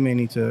 all right, we may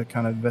need to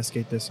kind of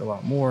investigate this a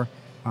lot more,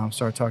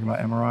 start talking about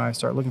MRI,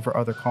 start looking for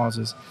other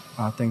causes,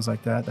 things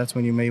like that. That's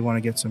when you may want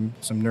to get some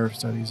nerve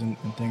studies and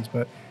things.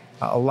 But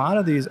a lot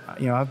of these,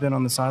 I've been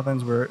on the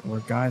sidelines where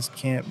guys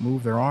can't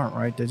move their arm,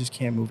 right? They just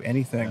can't move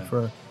anything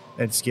for.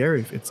 It's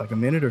scary. It's like a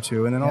minute or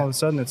two, and then all of a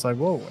sudden it's like,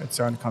 whoa, it's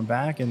starting to come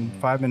back. And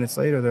 5 minutes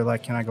later, they're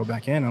like, "Can I go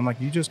back in?" I'm like,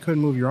 "You just couldn't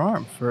move your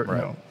arm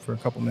for for a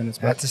couple minutes."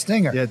 But that's a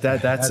stinger. Yeah,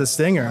 that's a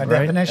stinger, right?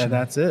 Definition. And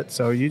that's it.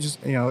 So you just,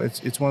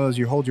 it's one of those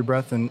you hold your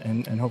breath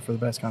and hope for the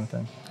best kind of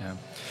thing. Yeah.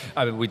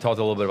 I mean, we talked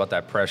a little bit about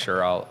that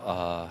pressure.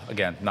 I'll,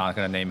 again, not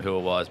going to name who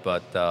it was,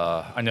 but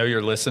I know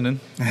you're listening.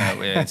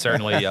 And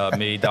certainly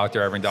me,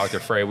 Dr. Evering, Dr.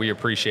 Frey, we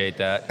appreciate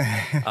that.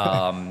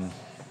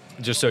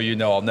 Just so you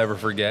know, I'll never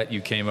forget,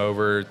 you came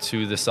over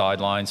to the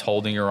sidelines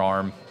holding your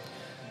arm,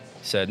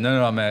 said,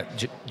 no, man,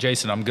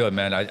 Jason, I'm good,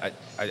 man.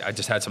 I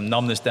just had some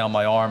numbness down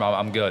my arm.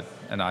 I'm good.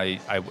 And I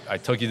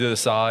took you to the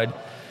side,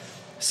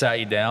 sat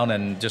you down,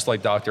 and just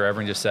like Dr.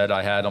 Evering just said,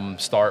 I had him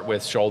start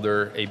with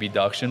shoulder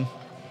abduction,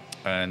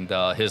 and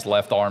his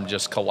left arm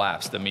just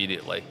collapsed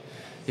immediately.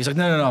 He's like,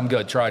 no, I'm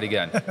good. Try it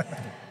again.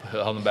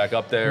 Held him back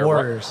up there.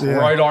 Warriors.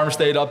 Right arm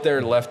stayed up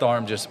there. Left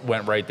arm just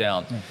went right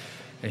down.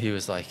 And he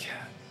was like,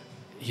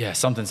 yeah,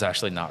 something's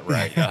actually not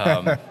right.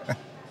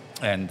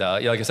 And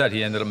like I said,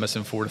 he ended up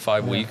missing 4 to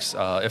 5 weeks,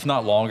 if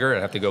not longer.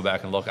 I'd have to go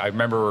back and look. I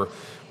remember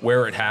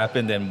where it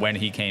happened and when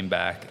he came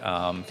back,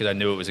 because I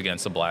knew it was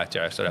against the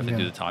Blackjacks, so I'd have to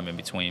do the time in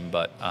between.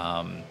 But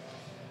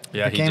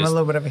it became a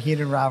little bit of a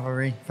heated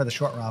rivalry for the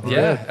short rivalry.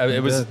 Yeah,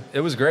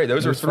 it was great.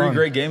 Those were 3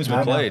 great games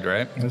we played,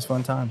 right? It was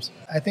fun times.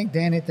 I think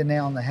Dan hit the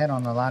nail on the head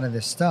on a lot of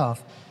this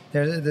stuff.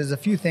 There's a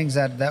few things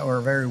that were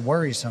very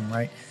worrisome,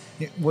 right?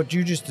 What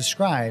you just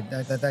described,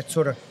 that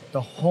sort of the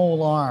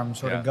whole arm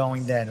sort of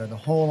going dead, or the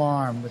whole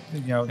arm with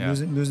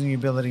losing the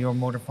ability or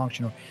motor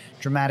function, or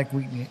dramatic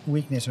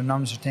weakness or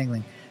numbness or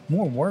tingling.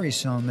 More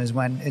worrisome is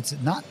when it's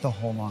not the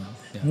whole arm.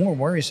 Yeah. More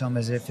worrisome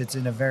is if it's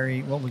in a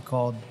very, what we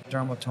call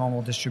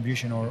dermatomal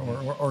distribution or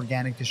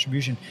organic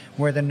distribution,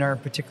 where the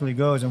nerve particularly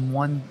goes, and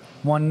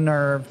one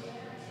nerve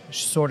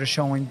sort of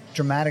showing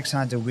dramatic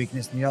signs of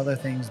weakness and the other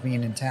things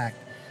being intact.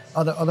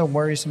 Other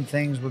worrisome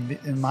things would be,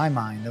 in my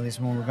mind, at least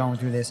when we're going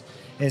through this,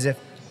 is if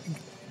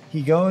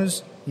he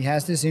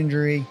has this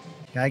injury,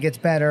 guy gets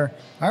better,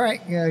 all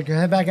right, go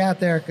head back out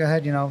there, go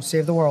ahead,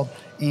 save the world,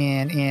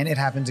 and it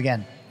happens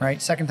again,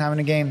 right? Second time in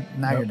the game,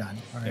 now you're done.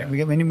 All right,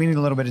 we need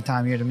a little bit of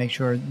time here to make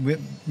sure we're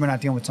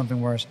not dealing with something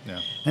worse. Yeah.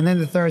 And then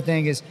the third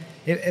thing is,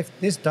 if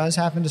this does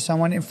happen to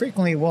someone, and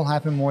frequently it will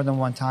happen more than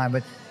one time,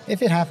 but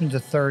if it happens a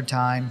third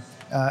time,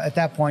 at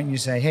that point you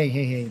say,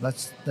 hey,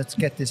 let's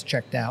get this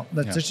checked out.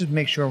 Let's just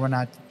make sure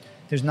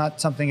there's not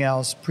something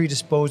else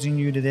predisposing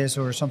you to this,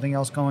 or something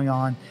else going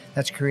on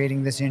that's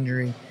creating this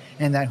injury,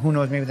 and that who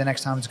knows, maybe the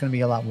next time it's going to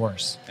be a lot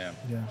worse.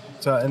 Yeah.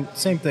 So, and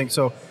same thing.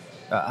 So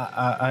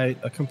I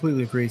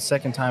completely agree.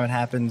 Second time it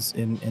happens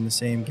in the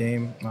same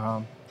game,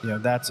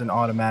 that's an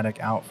automatic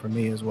out for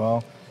me as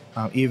well.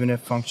 Even if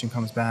function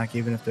comes back,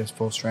 even if there's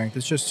full strength,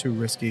 it's just too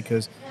risky,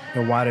 because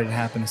why did it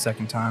happen a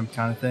second time,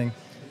 kind of thing.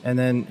 And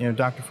then,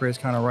 Dr. Frey is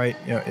kind of right.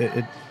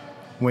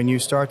 When you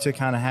start to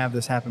kind of have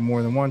this happen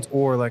more than once,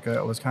 or like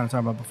I was kind of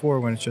talking about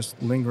before, when it's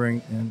just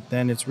lingering, and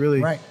then it's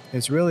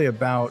really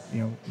about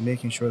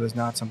making sure there's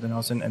not something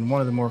else. And one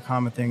of the more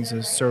common things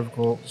is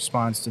cervical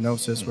spine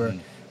stenosis, where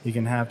you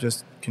can have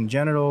just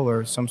congenital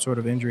or some sort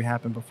of injury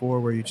happen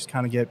before, where you just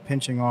kind of get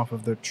pinching off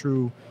of the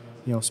true,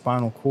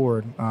 spinal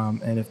cord.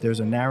 And if there's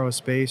a narrow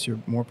space, you're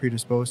more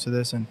predisposed to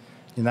this, and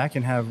that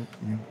can have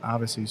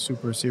obviously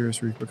super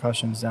serious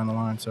repercussions down the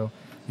line. So.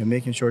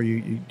 Making sure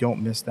you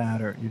don't miss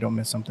that, or you don't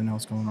miss something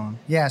else going on.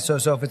 Yeah, so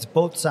if it's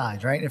both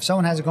sides, right? If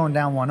someone has it going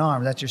down one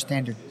arm, that's your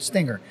standard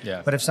stinger.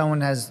 Yeah. But if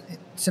someone has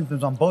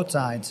symptoms on both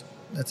sides,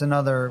 that's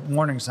another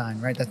warning sign,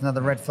 right? That's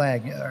another red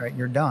flag. All right,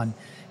 you're done.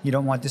 You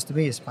don't want this to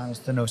be a spinal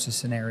stenosis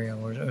scenario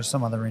or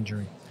some other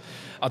injury.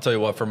 I'll tell you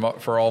what,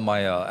 for all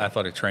my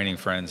athletic training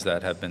friends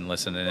that have been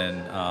listening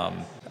in,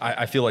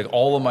 I feel like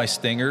all of my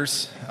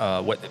stingers,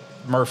 what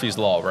Murphy's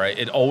Law, right?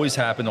 It always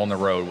happened on the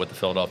road with the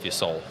Philadelphia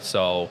Soul.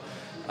 So,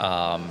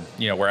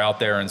 we're out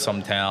there in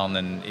some town,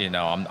 and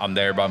I'm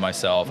there by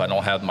myself. I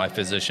don't have my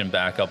physician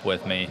back up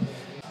with me,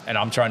 and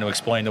I'm trying to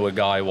explain to a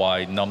guy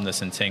why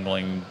numbness and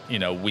tingling,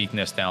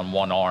 weakness down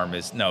one arm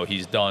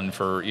he's done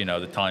for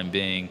the time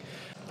being.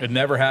 It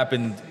never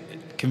happened,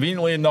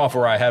 conveniently enough,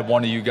 where I had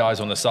one of you guys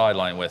on the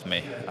sideline with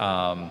me.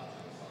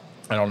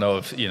 I don't know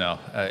if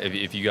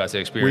if you guys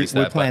experienced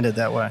that. We planned it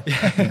that way.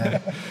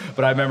 Yeah.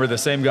 But I remember the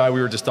same guy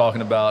we were just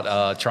talking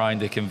about trying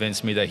to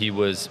convince me that he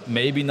was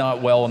maybe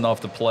not well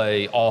enough to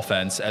play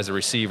offense as a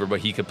receiver, but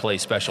he could play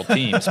special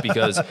teams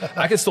because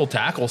I could still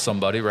tackle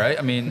somebody, right?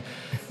 I mean,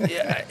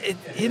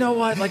 you know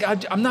what? Like,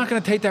 I'm not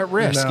going to take that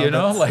risk,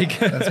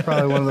 That's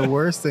probably one of the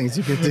worst things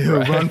you could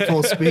do, run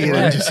full speed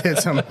and just hit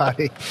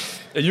somebody.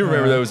 And you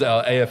remember those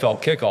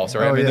AFL kickoffs,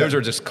 right? Those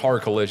are just car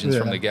collisions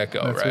from the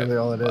get-go, That's right? That's really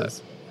all it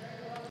is.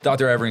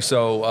 Dr. Evering,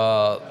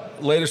 so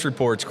latest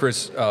reports,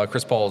 Chris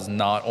Paul is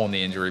not on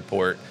the injury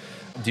report.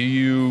 Do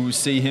you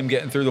see him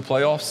getting through the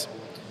playoffs?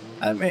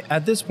 I mean,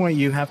 at this point,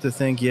 you have to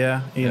think, you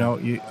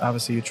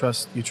obviously you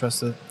trust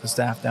the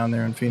staff down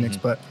there in Phoenix,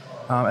 but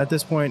at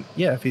this point,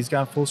 if he's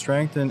got full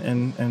strength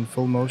and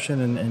full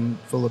motion and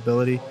full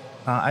ability,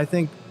 I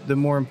think the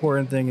more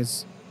important thing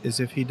is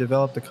if he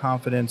developed the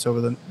confidence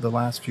over the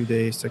last few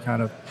days to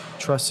kind of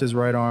trust his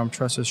right arm,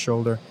 trust his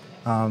shoulder,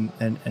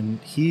 and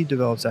he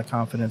develops that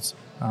confidence,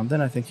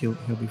 then I think he'll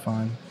be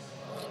fine.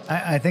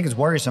 I think it's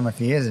worrisome if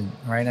he isn't,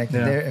 right? Like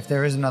if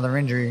there is another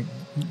injury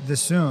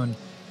this soon,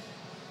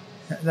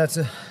 that's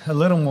a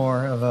little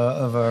more of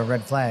a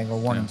red flag or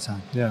warning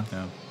sign. Yeah.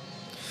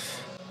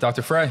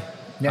 Dr. Frey,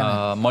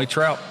 Mike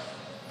Trout,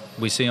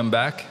 we see him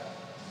back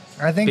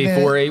I think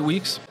before 8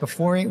 weeks?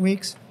 Before 8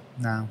 weeks?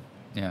 No.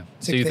 Yeah.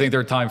 So you think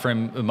their time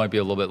frame might be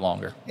a little bit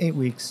longer? 8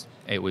 weeks.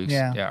 8 weeks.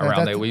 Yeah,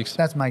 around 8 weeks.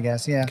 That's my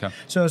guess. Yeah. Okay.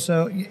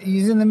 So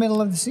he's in the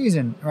middle of the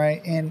season,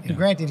 right? And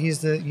granted, he's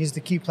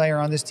the key player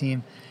on this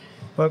team,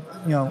 but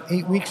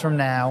 8 weeks from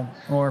now,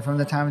 or from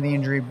the time of the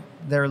injury,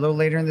 they're a little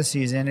later in the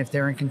season. If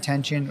they're in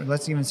contention,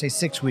 let's even say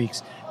 6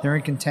 weeks, they're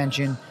in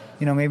contention.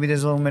 Maybe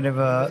there's a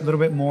little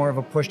bit more of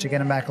a push to get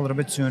him back a little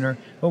bit sooner.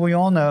 But we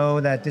all know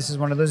that this is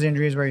one of those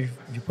injuries where if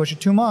you push it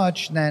too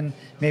much, then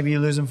maybe you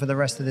lose him for the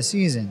rest of the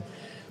season.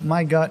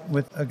 My gut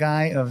with a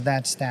guy of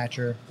that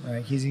stature,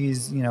 right?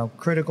 He's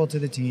critical to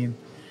the team,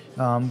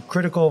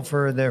 critical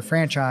for their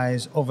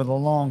franchise over the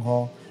long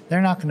haul.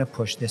 They're not going to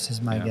push this,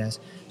 is my guess.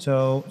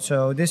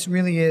 So this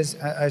really is,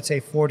 I'd say,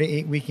 4 to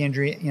 8 week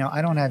injury.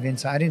 I don't have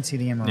insight. I didn't see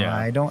the MRI. Yeah.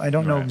 I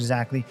don't know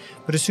exactly.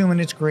 But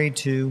assuming it's grade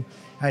 2,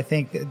 I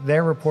think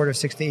their report of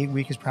 6 to 8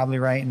 weeks is probably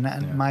right.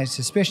 And my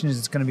suspicion is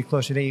it's going to be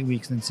closer to 8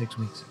 weeks than 6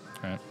 weeks.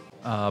 All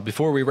right.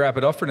 Before we wrap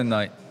it up for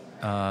tonight,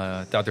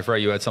 Dr. Frey,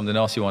 you had something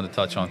else you wanted to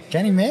touch on.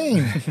 Kenny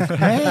Mayne,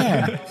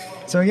 man.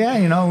 So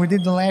we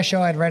did the last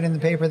show. I'd read in the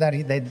paper that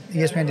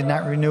ESPN did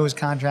not renew his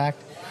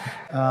contract.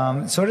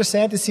 Sort of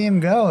sad to see him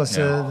go.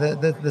 So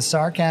the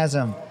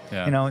sarcasm,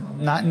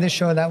 not in this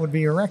show. That would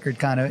be a record,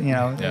 kind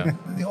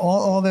of.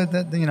 All the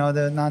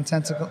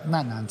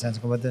not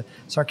nonsensical, but the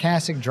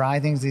sarcastic, dry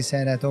things he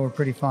said I thought were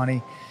pretty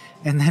funny.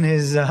 And then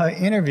his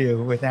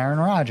interview with Aaron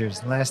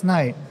Rodgers last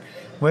night.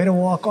 Way to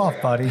walk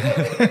off, buddy.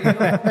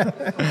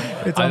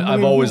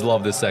 I've always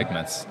loved his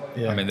segments.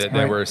 Yeah. I mean,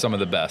 they were some of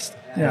the best.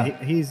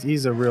 Yeah,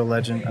 he's a real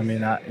legend. I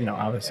mean,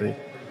 obviously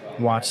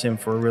watched him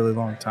for a really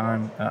long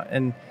time.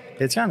 And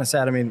it's kind of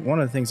sad. I mean, one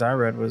of the things I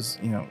read was,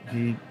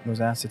 he was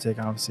asked to take,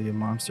 obviously, a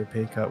monster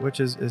pay cut, which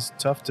is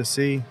tough to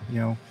see,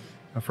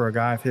 for a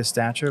guy of his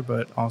stature,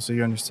 but also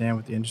you understand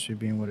with the industry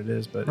being what it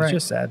is. But it's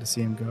just sad to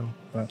see him go.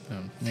 But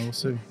we'll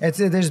see.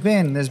 There's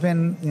been this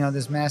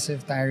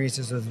massive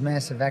diuresis, this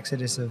massive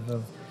exodus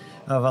of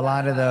a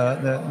lot of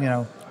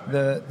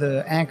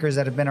the anchors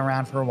that have been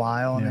around for a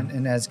while.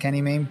 And as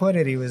Kenny Mayne put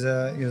it, he was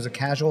a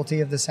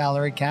casualty of the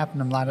salary cap,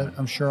 and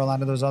I'm sure a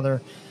lot of those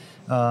other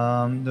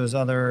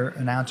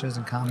announcers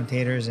and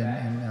commentators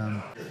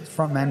and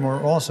front men were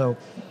also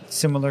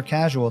similar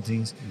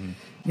casualties. Mm-hmm.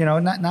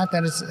 Not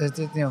that it's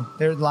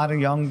there's a lot of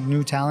young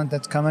new talent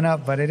that's coming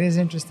up, but it is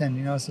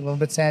interesting. It's a little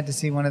bit sad to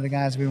see one of the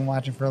guys we've been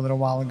watching for a little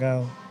while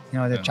ago.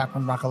 The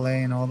Chakwan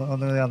Broccoli and all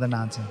the other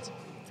nonsense.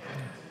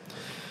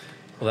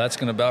 Well, that's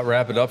going to about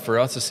wrap it up for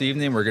us this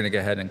evening. We're going to go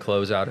ahead and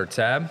close out our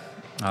tab.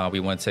 We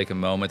want to take a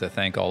moment to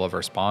thank all of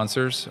our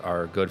sponsors,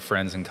 our good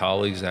friends and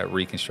colleagues at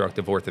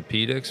Reconstructive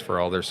Orthopedics for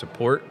all their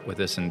support with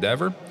this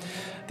endeavor.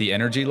 The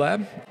Energy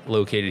Lab,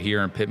 located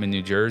here in Pittman,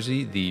 New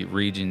Jersey, the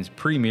region's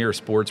premier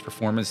sports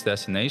performance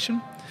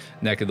destination.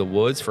 Neck of the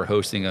Woods for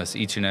hosting us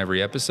each and every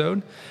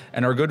episode.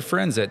 And our good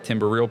friends at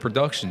Timber Reel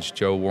Productions,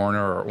 Joe Warner,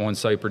 our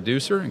on-site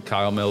producer, and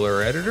Kyle Miller,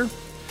 our editor.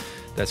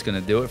 That's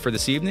going to do it for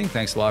this evening.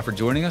 Thanks a lot for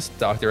joining us.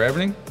 Dr.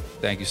 Evering,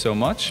 thank you so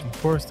much.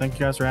 Of course. Thank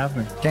you guys for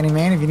having me. Kenny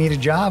Mayne, if you need a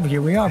job,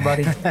 here we are,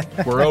 buddy.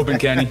 We're open,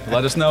 Kenny.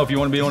 Let us know if you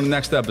want to be on the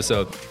next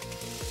episode.